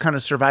about this kind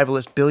of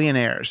survivalist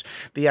billionaires.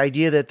 The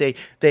idea that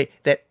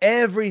that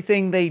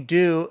everything they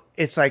do,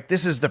 it's like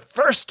this is the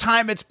first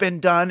time it's been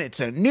done. It's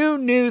a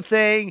new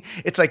thing.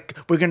 It's like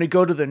we're going to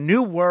go to the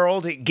new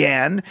world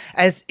again,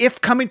 as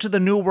if coming to the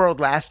new world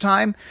last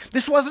time,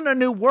 this wasn't a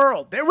new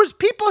world. There was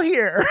people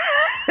here.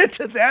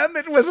 To them,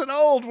 it was an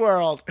old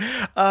world.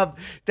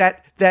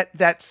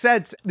 That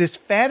sense, this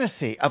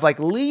fantasy of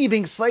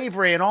leaving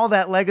slavery and all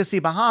that legacy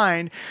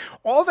behind,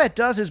 all that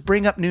does is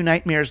bring up new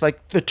nightmares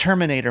like the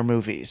Terminator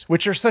movies,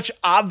 which are such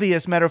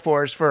obvious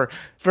metaphors for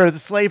the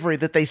slavery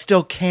that they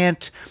still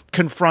can't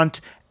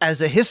confront as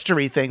a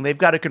history thing. They've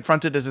got to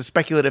confront it as a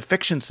speculative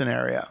fiction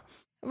scenario.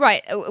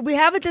 Right. We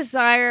have a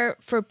desire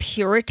for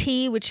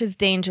purity, which is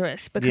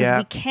dangerous because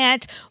we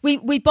can't,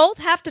 we both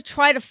have to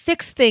try to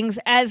fix things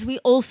as we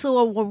also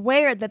are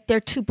aware that they're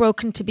too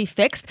broken to be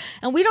fixed.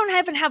 And we don't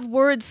even have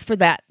words for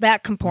that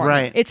comportment.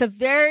 Right. It's a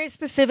very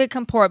specific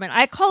comportment.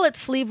 I call it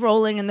sleeve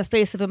rolling in the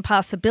face of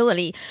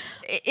impossibility.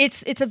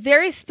 It's a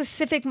very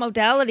specific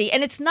modality.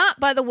 And it's not,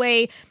 by the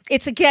way,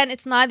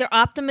 it's neither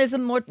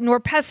optimism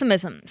nor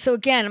pessimism. So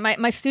again,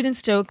 my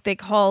students joke, they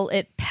call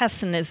it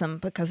pessimism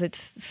because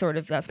it's sort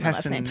of, that's my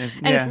last name. And it's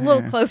a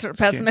little closer to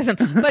pessimism,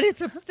 but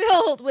it's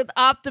filled with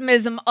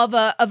optimism of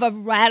a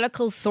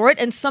radical sort.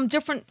 And some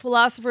different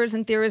philosophers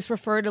and theorists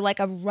refer to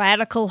a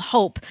radical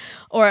hope,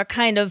 or a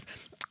kind of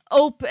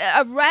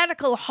a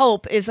radical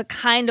hope is a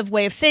kind of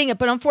way of saying it.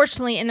 But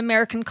unfortunately, in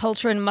American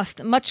culture and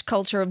much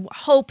culture,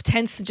 hope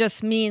tends to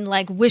just mean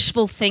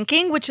wishful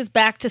thinking, which is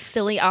back to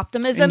silly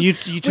optimism. And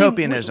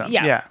utopianism.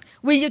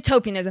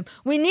 Utopianism.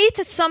 We need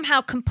to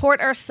somehow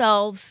comport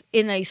ourselves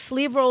in a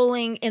sleeve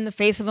rolling in the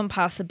face of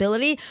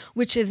impossibility,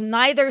 which is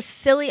neither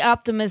silly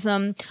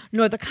optimism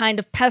nor the kind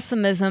of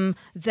pessimism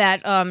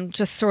that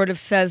just sort of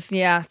says,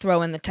 yeah,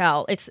 throw in the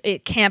towel.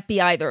 It can't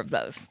be either of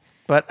those.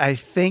 But I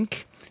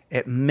think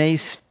it may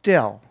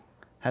still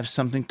have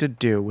something to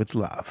do with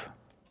love.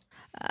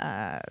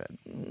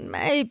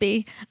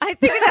 Maybe. I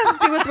think it has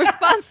to do with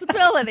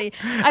responsibility.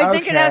 I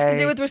think it has to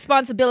do with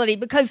responsibility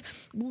because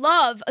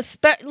love,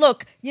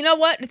 look, you know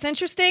what? It's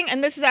interesting.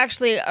 And this is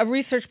actually a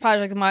research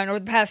project of mine over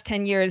the past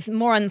 10 years,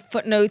 more on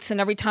footnotes. And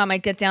every time I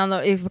get down,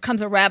 it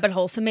becomes a rabbit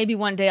hole. So maybe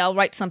one day I'll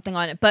write something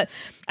on it. But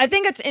I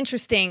think it's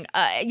interesting.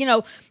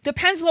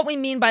 Depends what we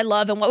mean by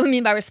love and what we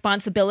mean by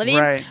responsibility.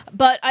 Right.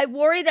 But I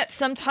worry that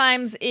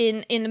sometimes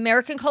in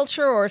American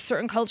culture or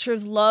certain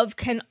cultures, love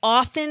can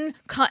often,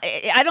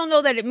 I don't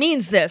know that it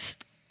means this,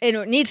 and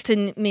it needs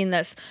to mean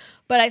this,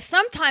 but I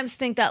sometimes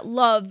think that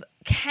love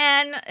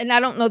can, and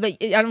I don't know that,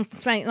 I'm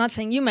not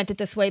saying you meant it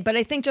this way, but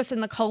I think just in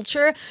the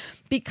culture,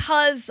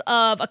 because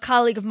of a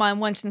colleague of mine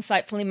once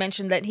insightfully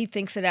mentioned that he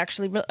thinks it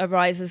actually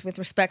arises with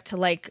respect to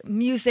like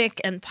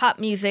music and pop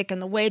music and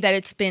the way that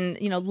it's been,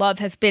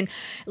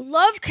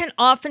 love can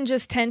often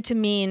just tend to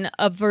mean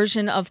a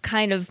version of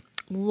kind of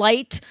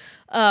light,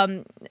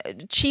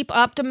 cheap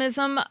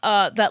optimism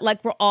that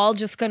like we're all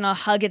just gonna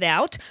hug it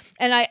out,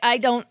 and I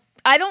don't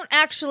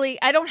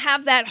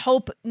have that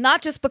hope,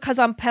 not just because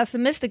I'm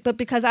pessimistic, but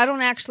because I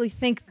don't actually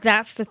think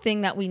that's the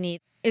thing that we need.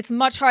 It's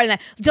much harder than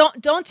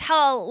that. Don't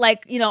tell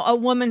a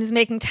woman who's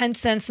making 10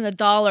 cents in the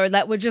dollar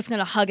that we're just going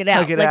to hug it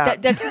out.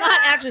 That's not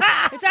actually.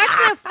 It's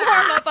actually a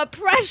form of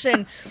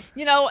oppression.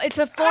 It's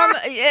a form.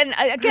 And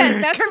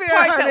again, that's the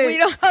part that we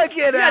don't hug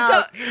it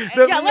out.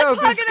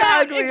 Let's hug it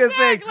out.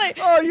 Exactly.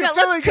 Oh, you're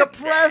feeling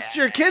oppressed.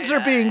 Your kids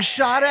are being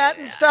shot at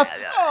and stuff.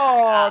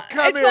 Oh,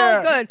 come here.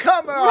 It's all good.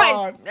 Come on.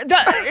 Right.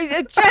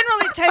 It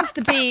generally tends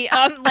to be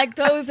like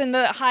those in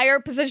the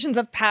higher positions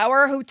of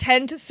power who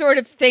tend to sort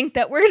of think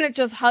that we're going to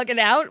just hug it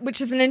out.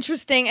 Which is an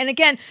interesting, and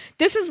again,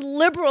 this is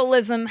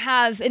liberalism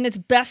has in its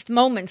best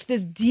moments,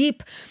 this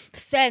deep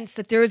sense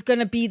that there is going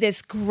to be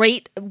this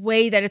great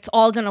way that it's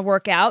all going to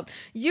work out.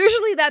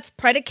 Usually that's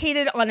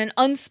predicated on an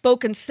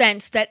unspoken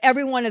sense that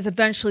everyone is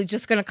eventually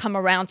just going to come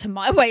around to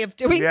my way of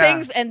doing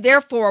things, and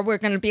therefore we're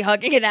going to be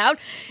hugging it out.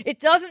 It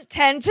doesn't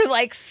tend to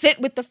like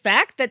sit with the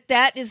fact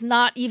that is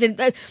not even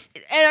at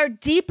our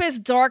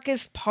deepest,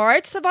 darkest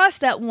parts of us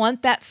that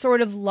want that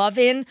sort of love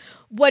in.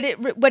 What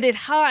it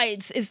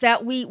hides is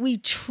that we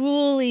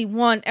truly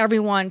want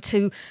everyone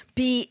to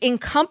be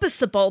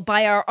encompassable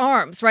by our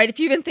arms, right? If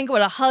you even think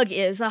what a hug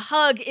is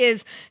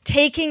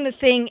taking the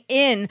thing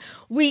in.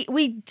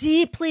 We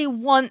deeply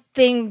want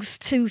things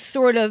to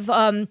sort of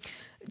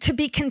to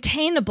be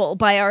containable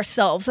by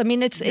ourselves. I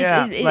mean, it's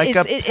like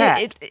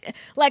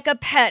a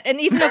pet. And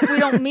even if we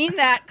don't mean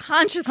that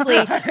consciously,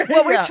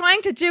 what we're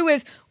trying to do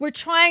is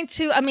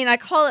I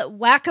call it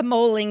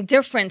whack-a-moling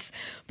difference.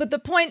 But the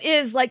point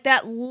is like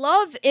that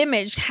love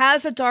image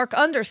has a dark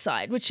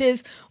underside, which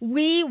is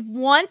we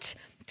want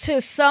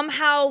to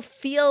somehow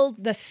feel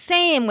the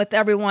same with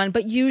everyone,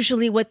 but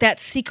usually what that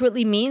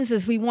secretly means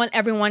is we want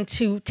everyone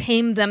to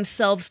tame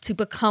themselves to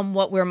become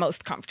what we're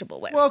most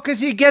comfortable with. Well,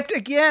 because you get,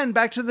 again,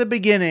 back to the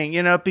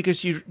beginning,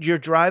 because you're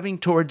driving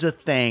towards a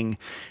thing.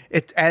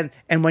 And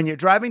when you're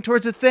driving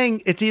towards a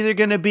thing, it's either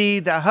going to be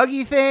the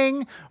huggy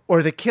thing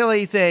or the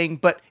killy thing,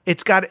 but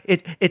it's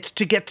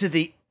to get to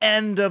the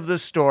end of the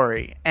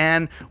story.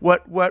 And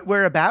what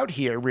we're about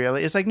here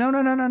really is like, no,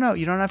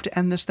 you don't have to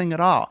end this thing at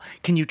all.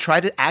 Can you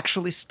try to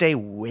actually stay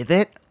with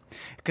it?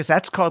 Because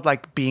that's called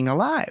like being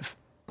alive.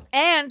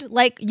 And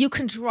like you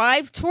can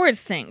drive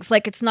towards things.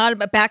 Like it's not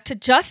about back to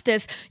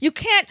justice. You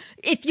can't,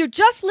 if you're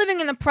just living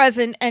in the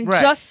present and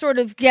just sort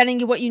of getting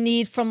you what you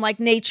need from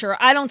like nature,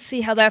 I don't see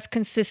how that's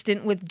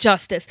consistent with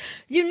justice.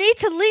 You need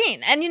to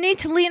lean, and you need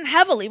to lean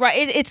heavily,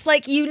 right? It's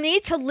like you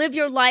need to live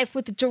your life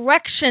with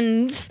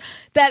directions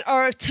that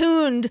are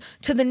attuned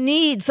to the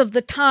needs of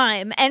the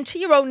time and to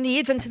your own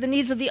needs and to the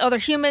needs of the other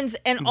humans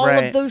and all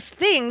of those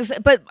things.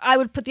 But I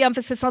would put the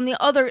emphasis on the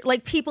other,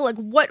 like people, like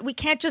what we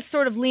can't just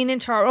sort of lean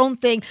into our own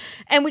thing.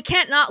 And we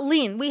can't not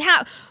lean. We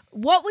have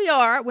what we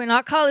are. We're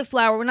not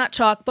cauliflower. We're not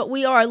chalk, but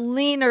we are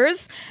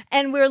leaners.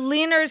 And we're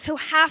leaners who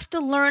have to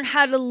learn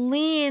how to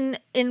lean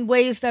in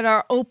ways that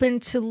are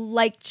open to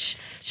like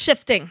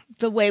shifting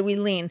the way we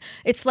lean.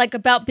 It's like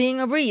about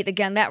being a reed.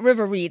 Again, that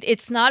river reed.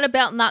 It's not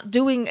about not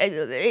doing.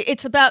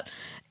 It's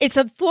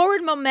a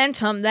forward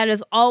momentum that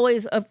is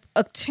always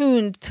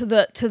attuned to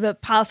the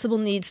possible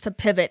needs to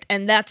pivot.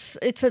 And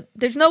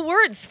there's no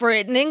words for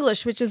it in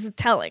English, which is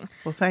telling.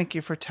 Well, thank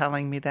you for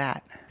telling me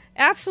that.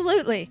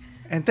 Absolutely.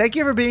 And thank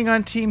you for being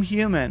on Team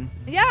Human.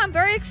 Yeah, I'm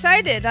very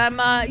excited.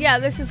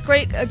 This is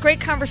great. A great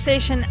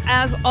conversation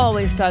as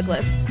always,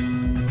 Douglas.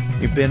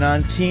 You've been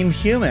on Team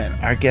Human.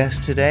 Our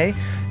guest today,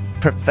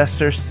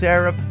 Professor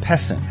Sarah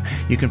Pessin.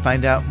 You can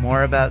find out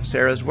more about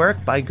Sarah's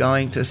work by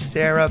going to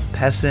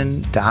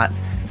sarahpessin.com.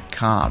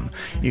 teamhuman.com.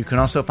 You can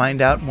also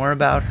find out more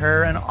about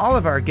her and all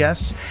of our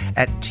guests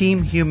at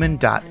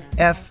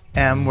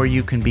teamhuman.fm, where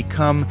you can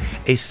become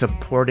a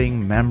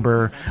supporting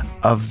member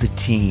of the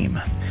team.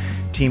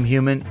 Team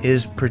Human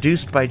is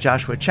produced by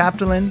Joshua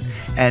Chapdelaine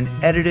and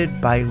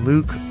edited by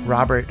Luke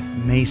Robert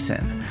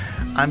Mason.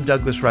 I'm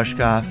Douglas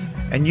Rushkoff,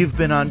 and you've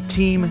been on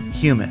Team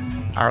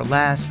Human, our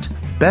last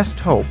best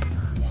hope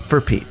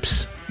for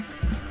peeps.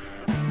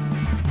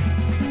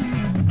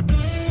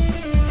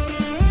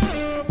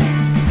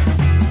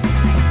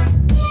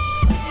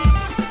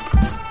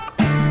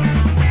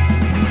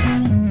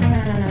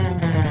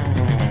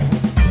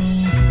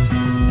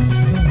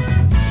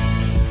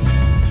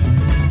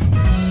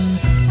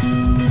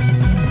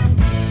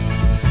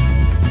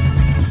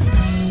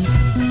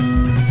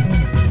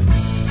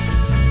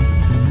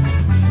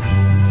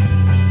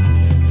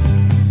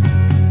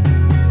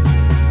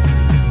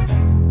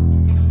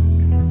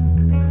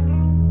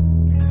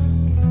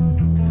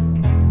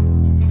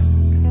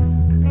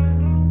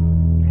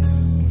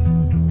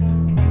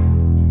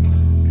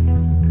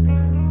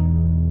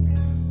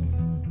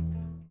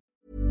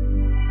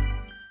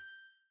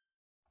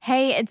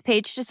 Hey, it's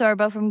Paige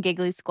DeSorbo from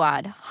Giggly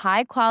Squad.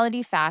 High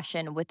quality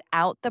fashion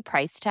without the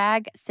price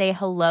tag. Say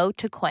hello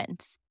to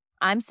Quince.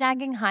 I'm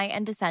snagging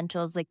high-end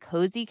essentials like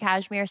cozy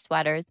cashmere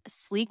sweaters,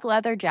 sleek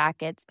leather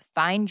jackets,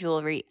 fine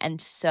jewelry,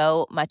 and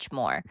so much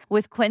more.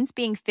 With Quince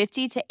being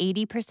 50 to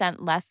 80%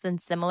 less than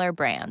similar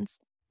brands.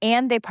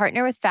 And they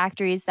partner with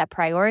factories that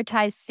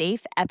prioritize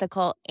safe,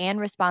 ethical, and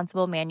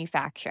responsible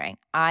manufacturing.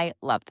 I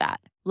love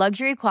that.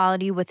 Luxury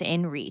quality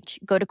within reach.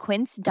 Go to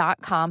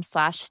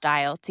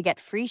quince.com/style to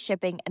get free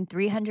shipping and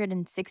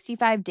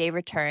 365-day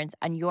returns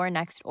on your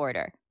next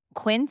order.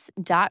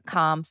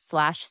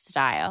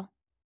 Quince.com/style.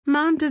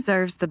 Mom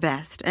deserves the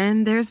best,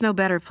 and there's no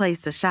better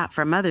place to shop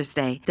for Mother's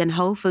Day than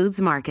Whole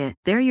Foods Market.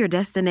 They're your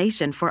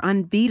destination for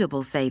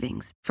unbeatable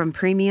savings, from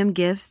premium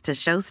gifts to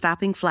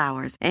show-stopping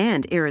flowers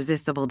and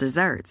irresistible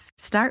desserts.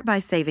 Start by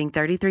saving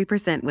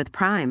 33% with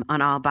Prime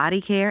on all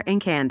body care and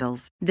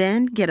candles.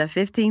 Then get a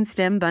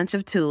 15-stem bunch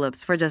of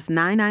tulips for just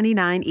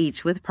 $9.99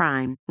 each with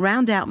Prime.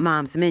 Round out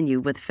Mom's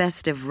menu with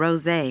festive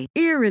rosé,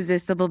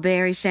 irresistible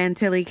berry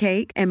chantilly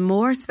cake, and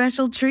more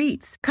special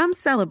treats. Come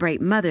celebrate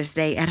Mother's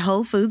Day at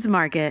Whole Foods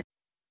Market.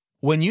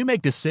 When you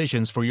make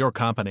decisions for your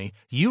company,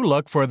 you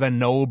look for the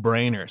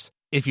no-brainers.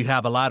 If you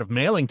have a lot of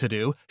mailing to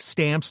do,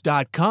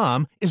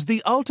 Stamps.com is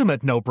the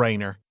ultimate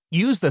no-brainer.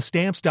 Use the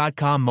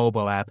Stamps.com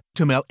mobile app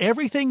to mail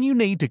everything you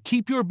need to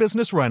keep your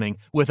business running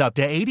with up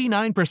to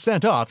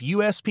 89% off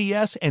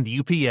USPS and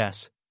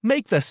UPS.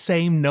 Make the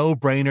same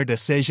no-brainer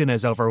decision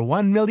as over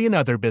 1 million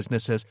other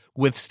businesses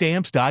with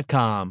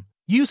Stamps.com.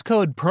 Use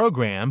code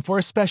PROGRAM for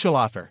a special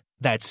offer.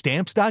 That's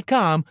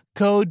Stamps.com,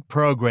 code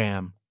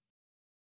PROGRAM.